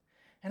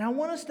 And I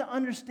want us to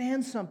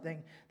understand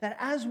something, that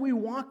as we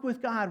walk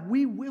with God,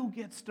 we will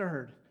get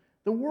stirred.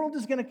 The world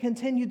is going to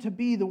continue to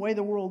be the way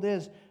the world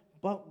is,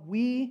 but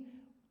we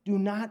do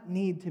not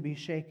need to be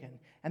shaken.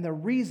 And the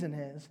reason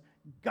is,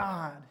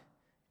 God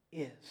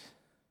is.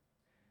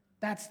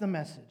 That's the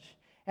message.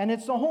 And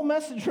it's the whole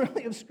message,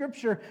 really, of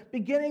Scripture,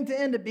 beginning to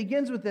end. It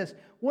begins with this.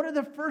 What are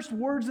the first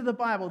words of the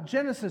Bible?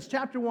 Genesis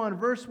chapter 1,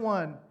 verse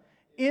 1.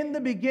 In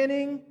the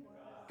beginning,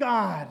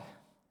 God.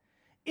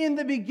 In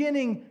the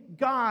beginning,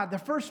 God. The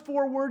first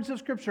four words of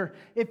Scripture.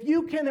 If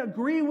you can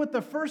agree with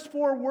the first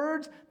four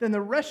words, then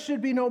the rest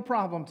should be no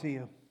problem to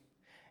you.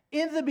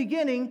 In the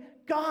beginning,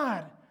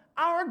 God.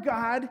 Our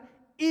God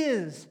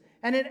is.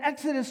 And in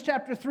Exodus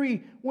chapter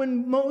 3,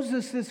 when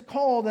Moses is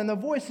called and the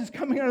voice is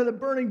coming out of the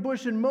burning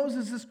bush and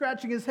Moses is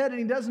scratching his head and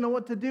he doesn't know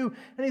what to do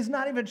and he's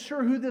not even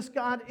sure who this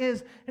God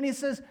is. And he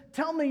says,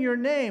 tell me your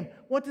name.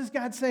 What does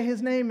God say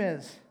his name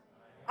is?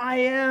 I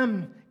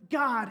am.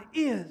 God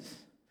is.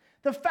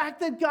 The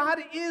fact that God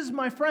is,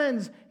 my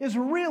friends, is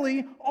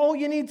really all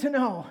you need to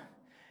know.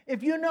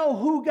 If you know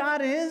who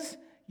God is,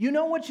 you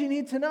know what you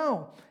need to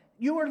know.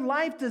 Your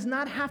life does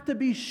not have to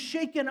be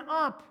shaken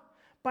up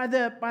by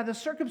the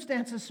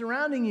circumstances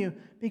surrounding you,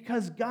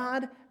 because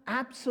God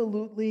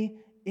absolutely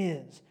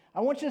is.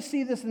 I want you to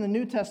see this in the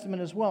New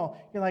Testament as well.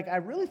 You're like, I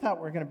really thought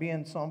we were going to be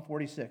in Psalm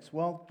 46.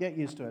 Well, get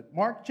used to it.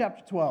 Mark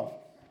chapter 12.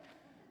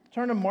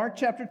 Turn to Mark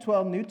chapter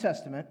 12, New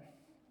Testament.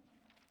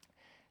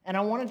 And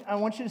I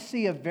want you to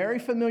see a very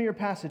familiar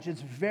passage.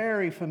 It's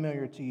very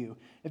familiar to you.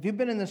 If you've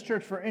been in this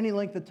church for any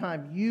length of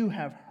time, you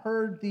have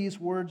heard these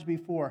words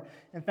before.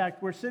 In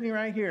fact, we're sitting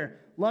right here,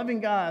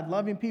 loving God,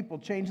 loving people,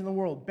 changing the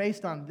world,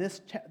 based on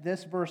this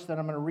verse that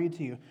I'm going to read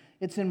to you.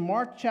 It's in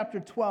Mark chapter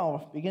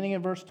 12, beginning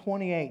in verse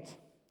 28.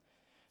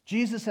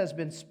 Jesus has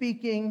been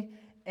speaking,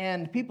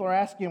 and people are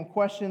asking him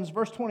questions.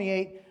 Verse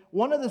 28,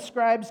 one of the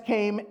scribes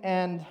came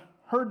and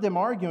heard them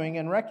arguing,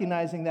 and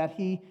recognizing that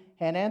he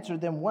had answered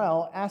them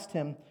well, asked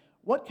him,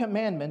 what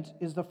commandment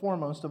is the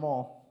foremost of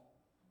all?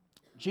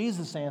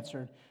 Jesus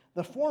answered,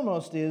 the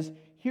foremost is,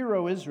 Hear,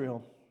 O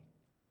Israel,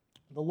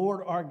 the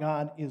Lord our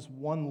God is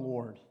one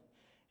Lord,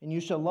 and you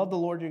shall love the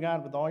Lord your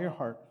God with all your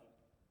heart,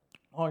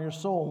 all your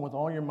soul, and with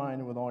all your mind,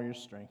 and with all your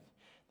strength.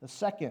 The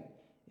second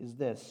is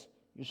this,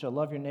 you shall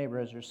love your neighbor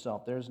as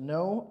yourself. There is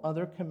no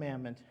other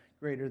commandment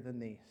greater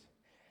than these.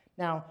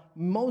 Now,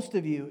 most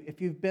of you,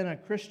 if you've been a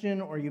Christian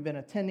or you've been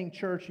attending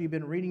church, or you've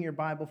been reading your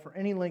Bible for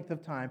any length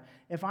of time,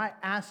 if I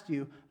asked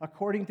you,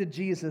 according to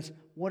Jesus,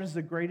 what is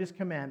the greatest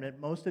commandment,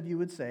 most of you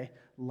would say,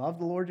 love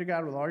the Lord your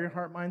God with all your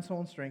heart, mind,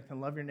 soul, and strength,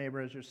 and love your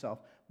neighbor as yourself.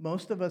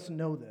 Most of us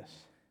know this,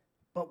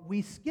 but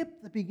we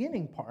skip the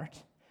beginning part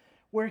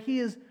where he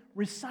is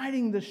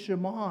reciting the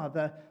Shema,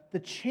 the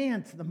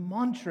chant, the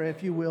mantra,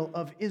 if you will,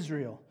 of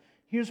Israel.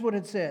 Here's what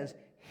it says: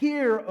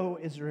 Hear, O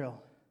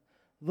Israel,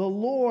 the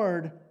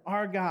Lord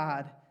our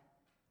God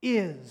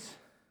is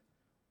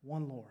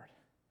one Lord.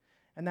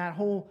 And that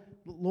whole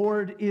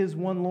Lord is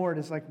one Lord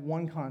is like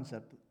one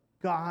concept.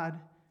 God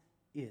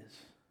is.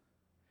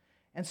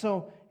 And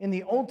so in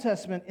the Old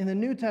Testament, in the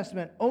New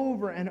Testament,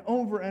 over and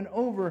over and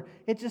over,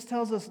 it just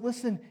tells us,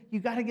 listen,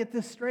 you got to get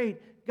this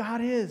straight.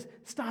 God is.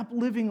 Stop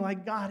living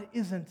like God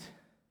isn't.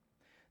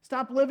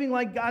 Stop living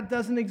like God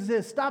doesn't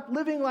exist. Stop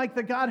living like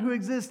the God who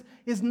exists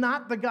is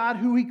not the God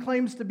who he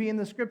claims to be in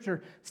the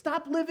Scripture.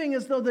 Stop living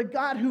as though the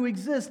God who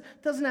exists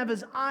doesn't have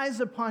his eyes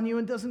upon you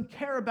and doesn't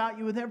care about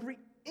you with every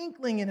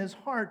inkling in his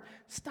heart.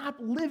 Stop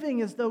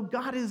living as though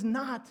God is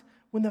not,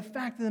 when the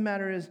fact of the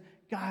matter is,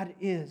 God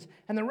is.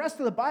 And the rest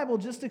of the Bible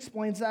just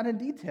explains that in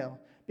detail.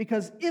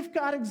 Because if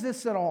God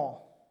exists at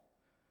all,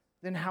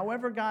 then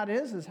however God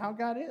is how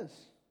God is.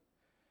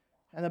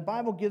 And the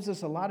Bible gives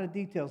us a lot of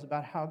details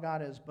about how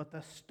God is, but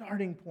the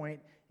starting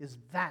point is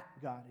that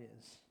God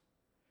is.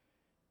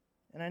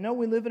 And I know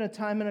we live in a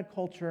time and a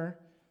culture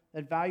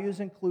that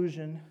values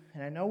inclusion,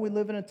 and I know we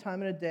live in a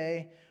time and a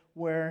day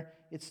where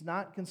it's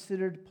not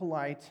considered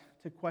polite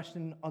to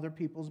question other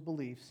people's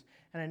beliefs.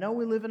 And I know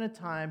we live in a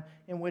time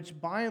in which,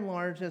 by and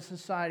large, as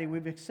society,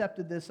 we've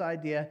accepted this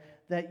idea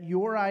that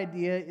your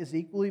idea is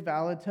equally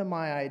valid to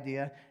my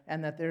idea,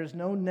 and that there's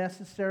no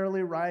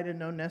necessarily right and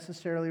no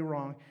necessarily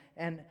wrong.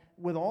 And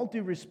with all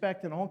due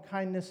respect and all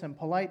kindness and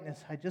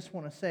politeness, I just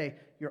want to say,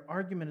 your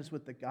argument is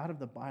with the God of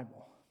the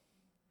Bible.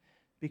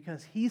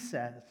 Because he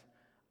says,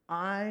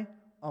 I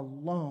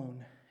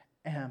alone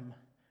am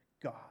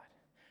God.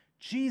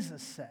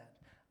 Jesus said,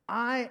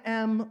 I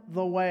am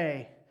the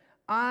way,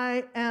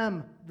 I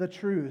am the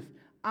truth,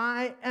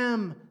 I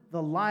am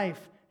the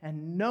life,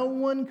 and no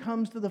one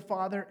comes to the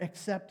Father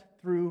except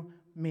through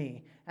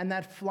me. And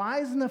that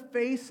flies in the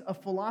face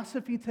of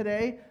philosophy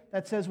today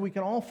that says we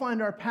can all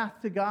find our path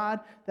to God,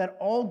 that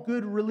all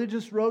good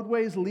religious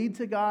roadways lead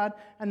to God,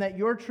 and that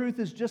your truth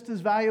is just as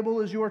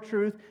valuable as your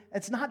truth.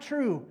 It's not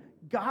true.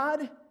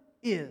 God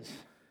is.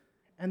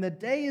 And the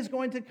day is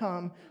going to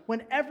come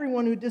when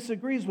everyone who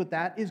disagrees with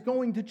that is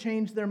going to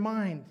change their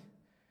mind.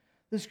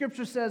 The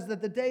Scripture says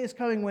that the day is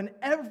coming when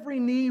every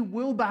knee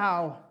will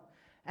bow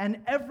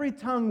and every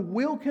tongue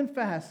will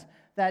confess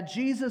that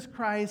Jesus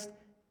Christ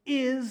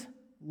is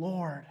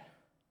Lord.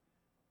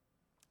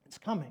 It's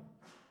coming.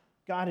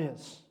 God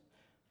is.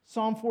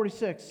 Psalm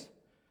 46,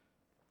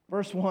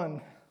 verse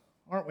 1.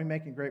 Aren't we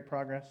making great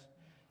progress?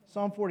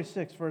 Psalm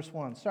 46, verse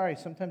 1. Sorry,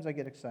 sometimes I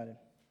get excited.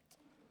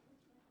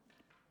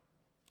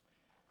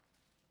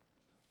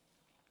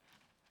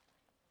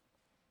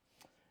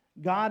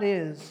 God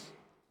is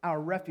our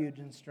refuge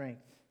and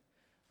strength,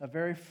 a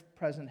very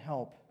present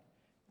help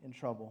in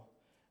trouble.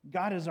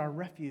 God is our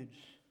refuge,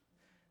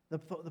 the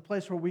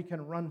place where we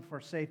can run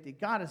for safety.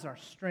 God is our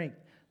strength,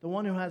 the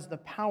one who has the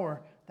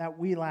power that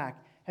we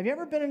lack. Have you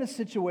ever been in a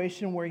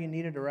situation where you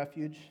needed a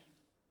refuge?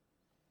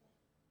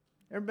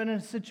 Ever been in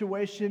a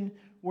situation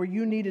where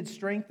you needed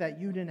strength that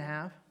you didn't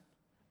have?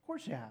 Of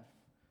course you have.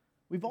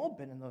 We've all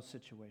been in those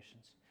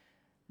situations.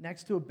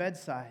 Next to a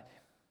bedside,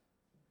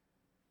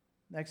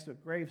 next to a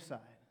graveside.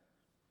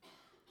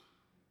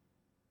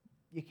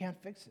 You can't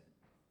fix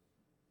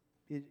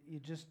it.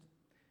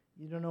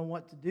 You don't know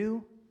what to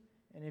do.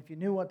 And if you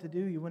knew what to do,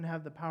 you wouldn't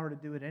have the power to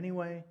do it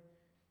anyway.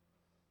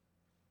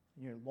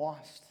 You're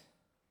lost.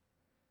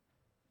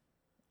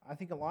 I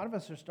think a lot of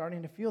us are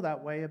starting to feel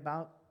that way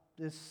about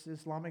this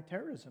Islamic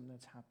terrorism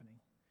that's happening.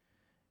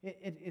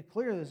 It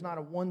clearly is not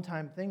a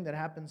one-time thing that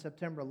happened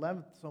September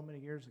 11th so many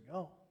years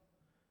ago.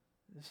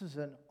 This is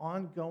an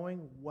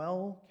ongoing,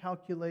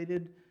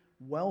 well-calculated,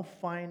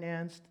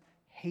 well-financed,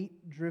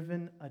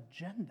 hate-driven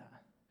agenda.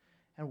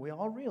 And we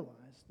all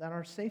realize that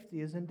our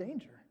safety is in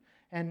danger.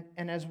 And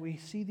as we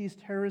see these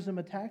terrorism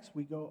attacks,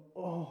 we go,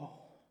 oh,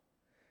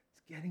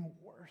 it's getting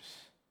worse.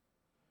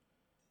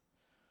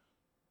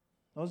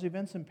 Those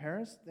events in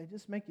Paris, they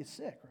just make you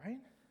sick, right?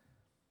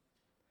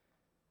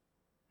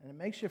 And it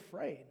makes you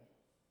afraid.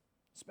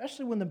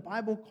 Especially when the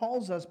Bible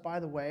calls us, by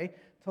the way,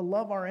 to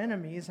love our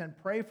enemies and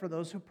pray for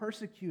those who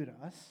persecute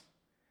us.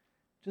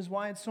 Which is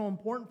why it's so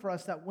important for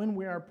us that when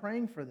we are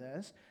praying for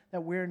this,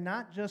 that we're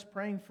not just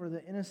praying for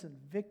the innocent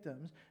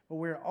victims, but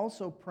we're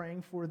also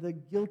praying for the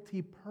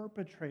guilty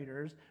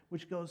perpetrators,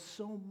 which goes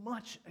so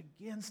much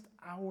against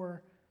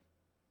our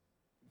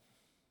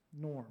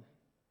norm.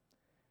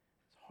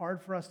 It's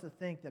hard for us to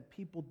think that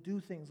people do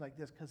things like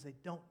this because they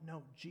don't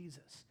know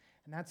Jesus.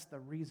 And that's the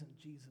reason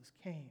Jesus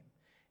came.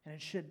 And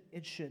it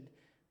should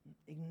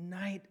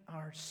ignite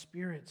our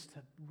spirits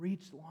to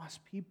reach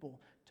lost people,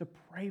 to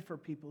pray for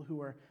people who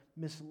are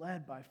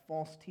misled by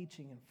false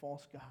teaching and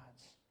false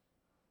gods.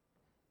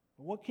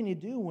 What can you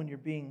do when you're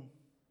being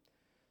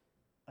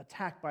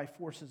attacked by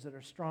forces that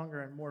are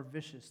stronger and more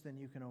vicious than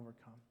you can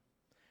overcome?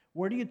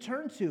 Where do you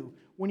turn to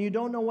when you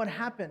don't know what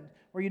happened,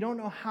 or you don't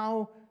know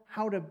how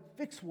to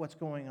fix what's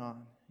going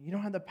on? You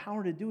don't have the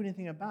power to do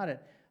anything about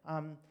it.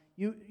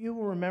 You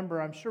will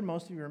remember, I'm sure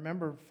most of you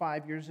remember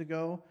 5 years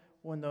ago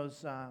when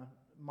those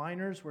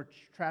miners were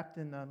trapped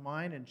in the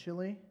mine in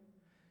Chile.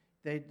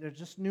 There's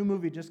just a new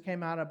movie just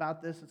came out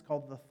about this. It's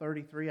called The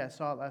 33. I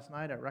saw it last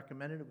night. I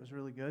recommend it. It was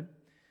really good.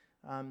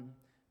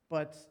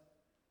 But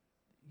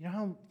you know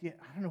how, I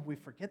don't know if we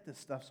forget this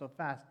stuff so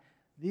fast.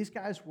 These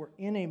guys were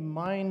in a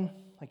mine,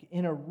 like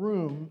in a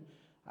room,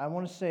 I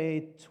want to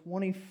say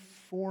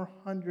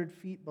 2,400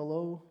 feet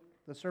below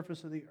the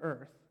surface of the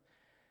earth.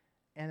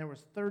 And there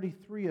was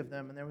 33 of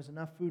them, and there was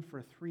enough food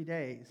for 3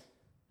 days.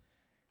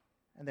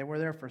 And they were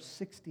there for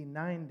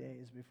 69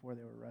 days before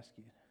they were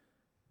rescued.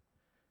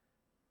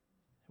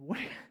 What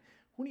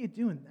do you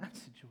do in that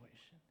situation?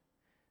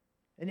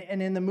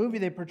 And in the movie,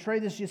 they portray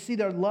this. You see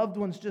their loved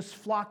ones just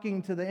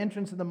flocking to the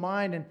entrance of the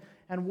mine,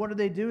 and what are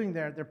they doing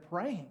there? They're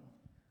praying.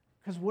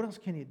 Because what else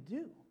can you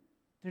do?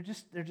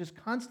 They're just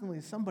constantly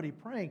somebody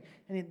praying.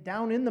 And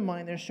down in the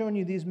mine, they're showing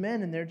you these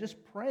men, and they're just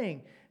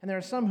praying. And there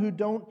are some who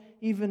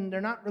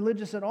they're not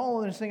religious at all,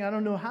 and they're saying, I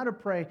don't know how to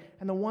pray.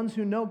 And the ones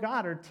who know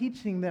God are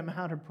teaching them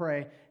how to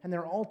pray. And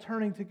they're all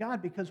turning to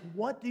God, because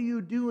what do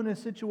you do in a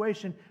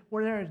situation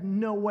where there is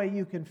no way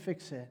you can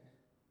fix it?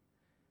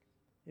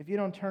 If you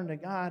don't turn to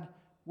God,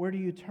 where do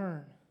you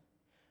turn?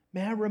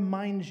 May I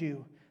remind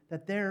you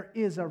that there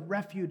is a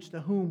refuge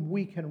to whom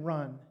we can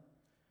run.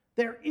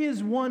 There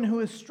is one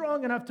who is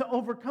strong enough to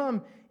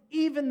overcome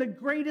even the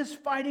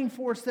greatest fighting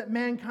force that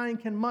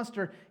mankind can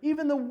muster,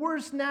 even the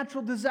worst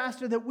natural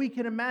disaster that we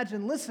can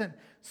imagine. Listen,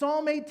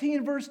 Psalm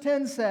 18 verse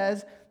 10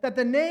 says that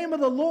the name of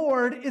the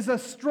Lord is a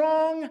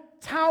strong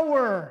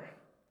tower.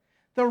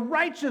 The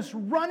righteous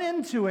run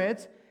into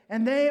it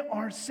and they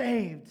are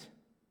saved.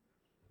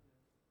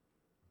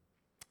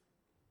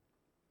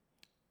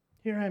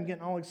 Here I am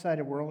getting all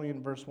excited. We're only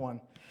in verse 1.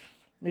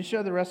 Let me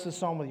share the rest of the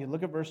psalm with you.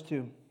 Look at verse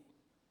 2.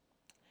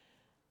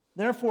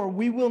 Therefore,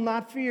 we will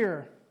not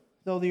fear,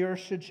 though the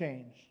earth should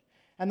change,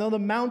 and though the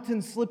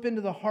mountains slip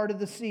into the heart of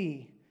the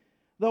sea,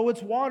 though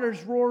its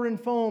waters roar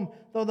and foam,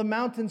 though the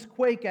mountains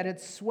quake at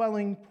its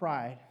swelling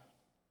pride.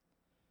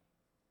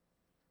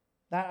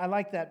 I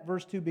like that.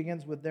 Verse 2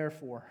 begins with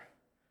therefore.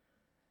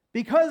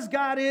 Because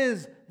God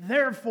is,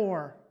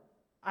 therefore,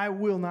 I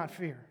will not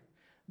fear.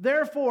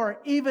 Therefore,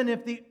 even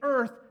if the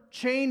earth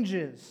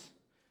changes,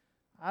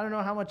 I don't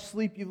know how much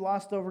sleep you've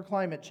lost over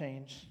climate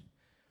change,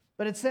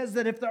 but it says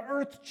that if the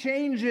earth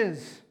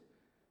changes,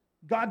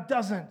 God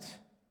doesn't.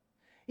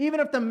 Even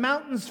if the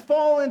mountains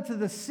fall into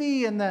the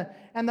sea and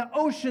the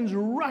oceans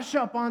rush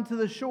up onto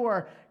the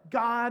shore,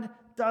 God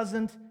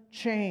doesn't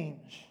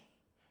change.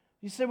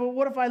 You say, well,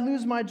 what if I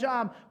lose my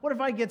job? What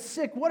if I get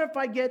sick? What if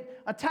I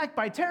get attacked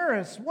by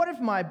terrorists? What if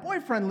my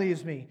boyfriend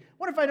leaves me?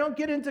 What if I don't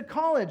get into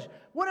college?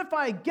 What if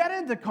I get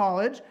into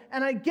college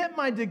and I get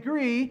my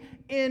degree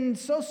in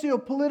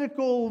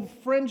socio-political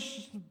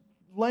French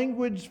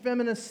language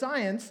feminist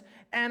science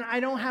and I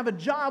don't have a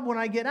job when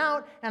I get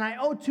out and I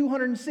owe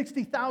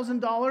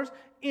 $260,000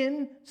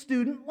 in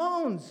student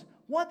loans?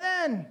 What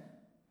then?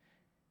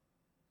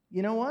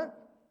 You know what?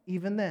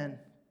 Even then,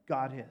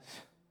 God is.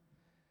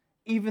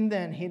 Even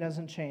then, He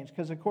doesn't change.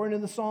 Because according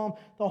to the Psalm,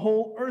 the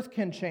whole earth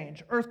can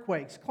change.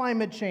 Earthquakes,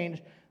 climate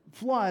change,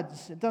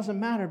 floods. It doesn't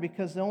matter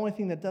because the only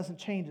thing that doesn't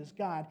change is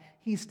God.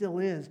 He still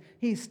is.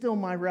 He's still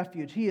my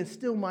refuge. He is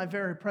still my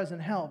very present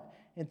help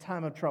in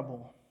time of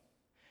trouble.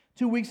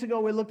 2 weeks ago,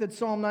 we looked at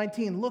Psalm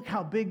 19. Look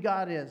how big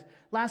God is.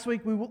 Last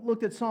week, we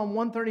looked at Psalm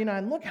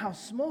 139. Look how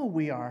small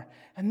we are.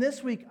 And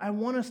this week, I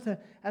want us to,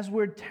 as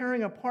we're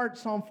tearing apart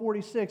Psalm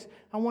 46,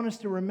 I want us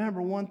to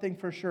remember one thing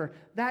for sure.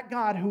 That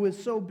God who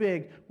is so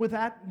big, with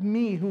that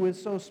me who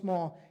is so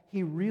small,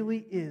 He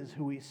really is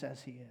who He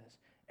says He is.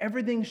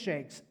 Everything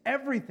shakes.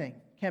 Everything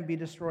can be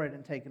destroyed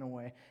and taken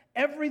away.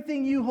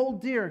 Everything you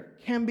hold dear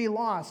can be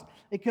lost.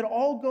 It could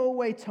all go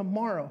away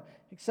tomorrow,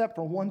 except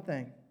for one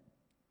thing.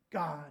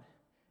 God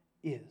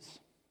is.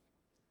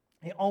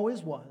 He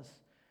always was,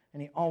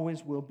 and He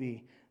always will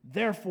be.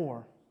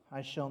 Therefore,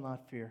 I shall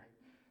not fear.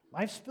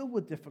 Life's filled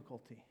with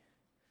difficulty,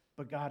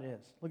 but God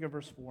is. Look at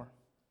verse 4.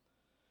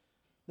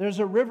 There's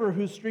a river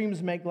whose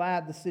streams make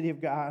glad the city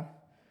of God,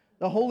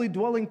 the holy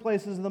dwelling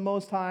places of the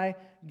Most High.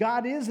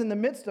 God is in the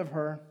midst of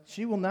her.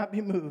 She will not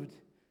be moved.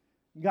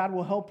 God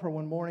will help her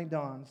when morning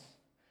dawns.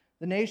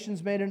 The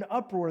nations made an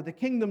uproar. The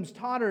kingdoms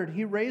tottered.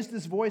 He raised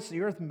His voice.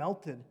 The earth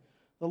melted.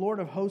 The Lord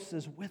of hosts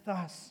is with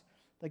us.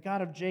 The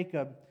God of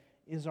Jacob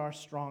is our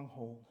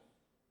stronghold.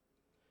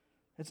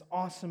 It's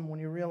awesome when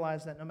you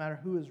realize that no matter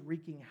who is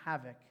wreaking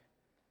havoc,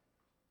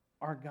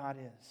 our God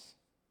is,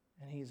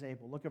 and He is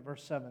able. Look at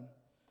verse 7.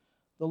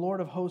 The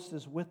Lord of hosts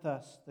is with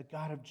us. The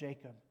God of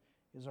Jacob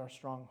is our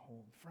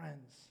stronghold.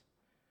 Friends,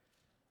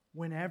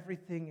 when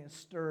everything is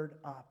stirred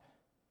up,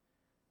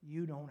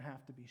 you don't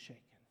have to be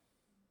shaken.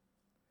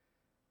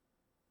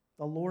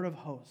 The Lord of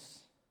hosts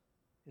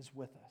is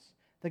with us.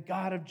 The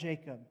God of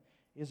Jacob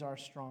is our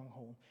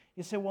stronghold.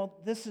 You say, well,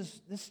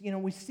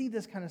 we see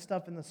this kind of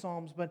stuff in the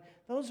Psalms, but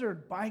those are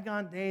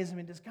bygone days. I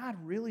mean, does God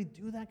really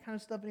do that kind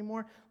of stuff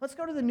anymore? Let's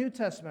go to the New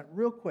Testament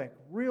real quick.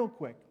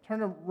 Turn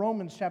to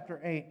Romans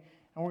chapter 8,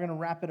 and we're going to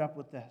wrap it up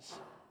with this.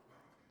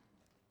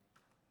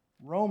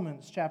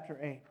 Romans chapter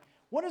 8.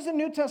 What does the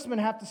New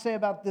Testament have to say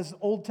about this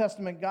Old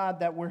Testament God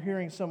that we're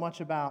hearing so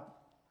much about?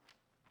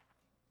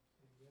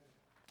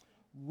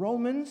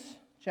 Romans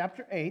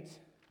chapter 8,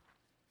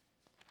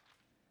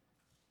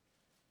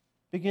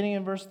 beginning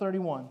in verse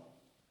 31.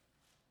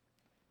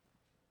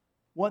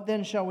 What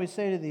then shall we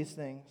say to these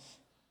things?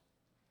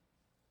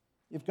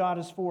 If God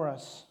is for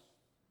us,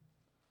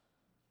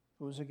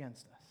 who is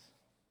against us?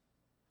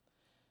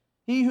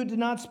 He who did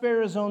not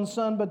spare his own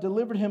Son, but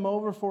delivered him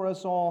over for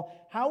us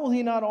all, how will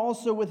he not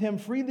also with him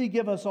freely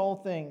give us all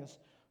things?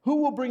 Who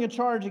will bring a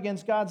charge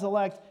against God's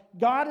elect?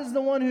 God is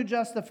the one who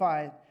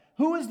justified.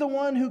 Who is the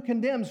one who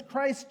condemns?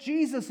 Christ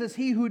Jesus is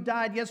he who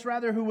died, yes,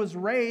 rather, who was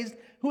raised,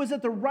 who is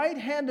at the right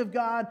hand of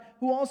God,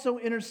 who also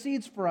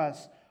intercedes for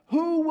us.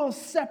 Who will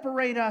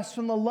separate us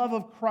from the love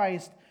of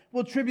Christ?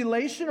 Will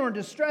tribulation or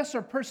distress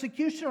or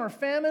persecution or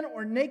famine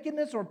or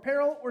nakedness or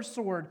peril or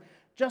sword?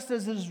 Just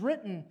as it is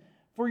written,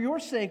 for your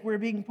sake we are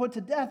being put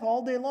to death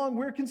all day long.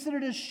 We are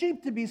considered as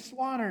sheep to be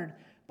slaughtered.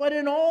 But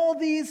in all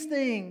these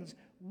things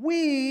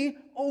we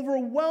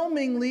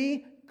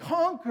overwhelmingly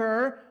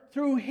conquer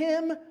through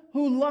him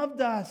who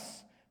loved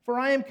us. For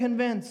I am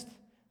convinced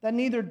that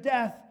neither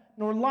death,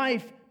 nor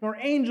life, nor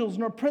angels,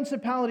 nor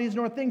principalities,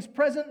 nor things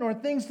present, nor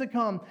things to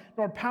come,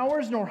 nor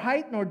powers, nor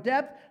height, nor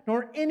depth,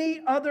 nor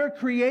any other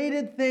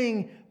created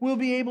thing will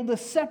be able to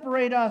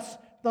separate us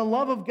from the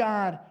love of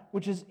God,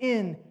 which is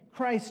in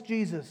Christ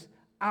Jesus,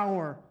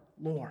 our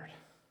Lord.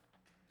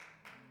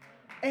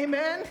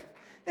 Amen?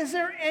 Is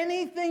there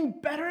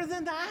anything better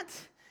than that?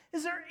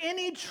 Is there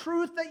any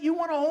truth that you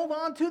want to hold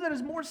on to that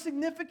is more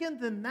significant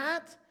than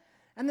that?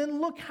 And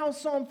then look how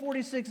Psalm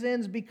 46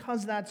 ends,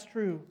 because that's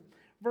true.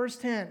 Verse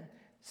 10,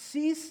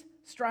 cease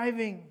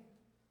striving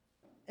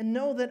and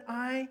know that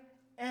I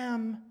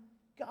am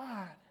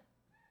God.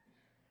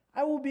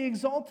 I will be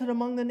exalted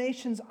among the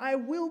nations. I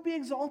will be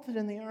exalted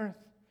in the earth.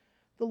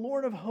 The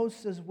Lord of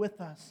hosts is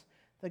with us.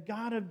 The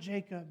God of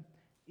Jacob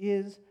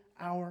is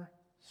our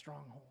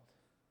stronghold.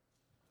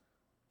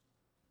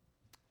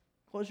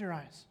 Close your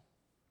eyes.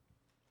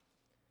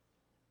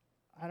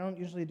 I don't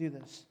usually do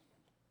this.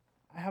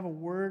 I have a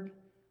word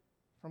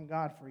from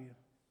God for you.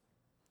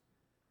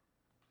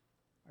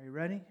 Are you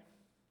ready?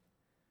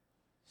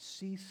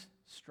 Cease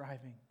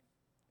striving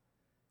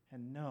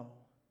and know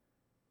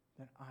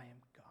that I am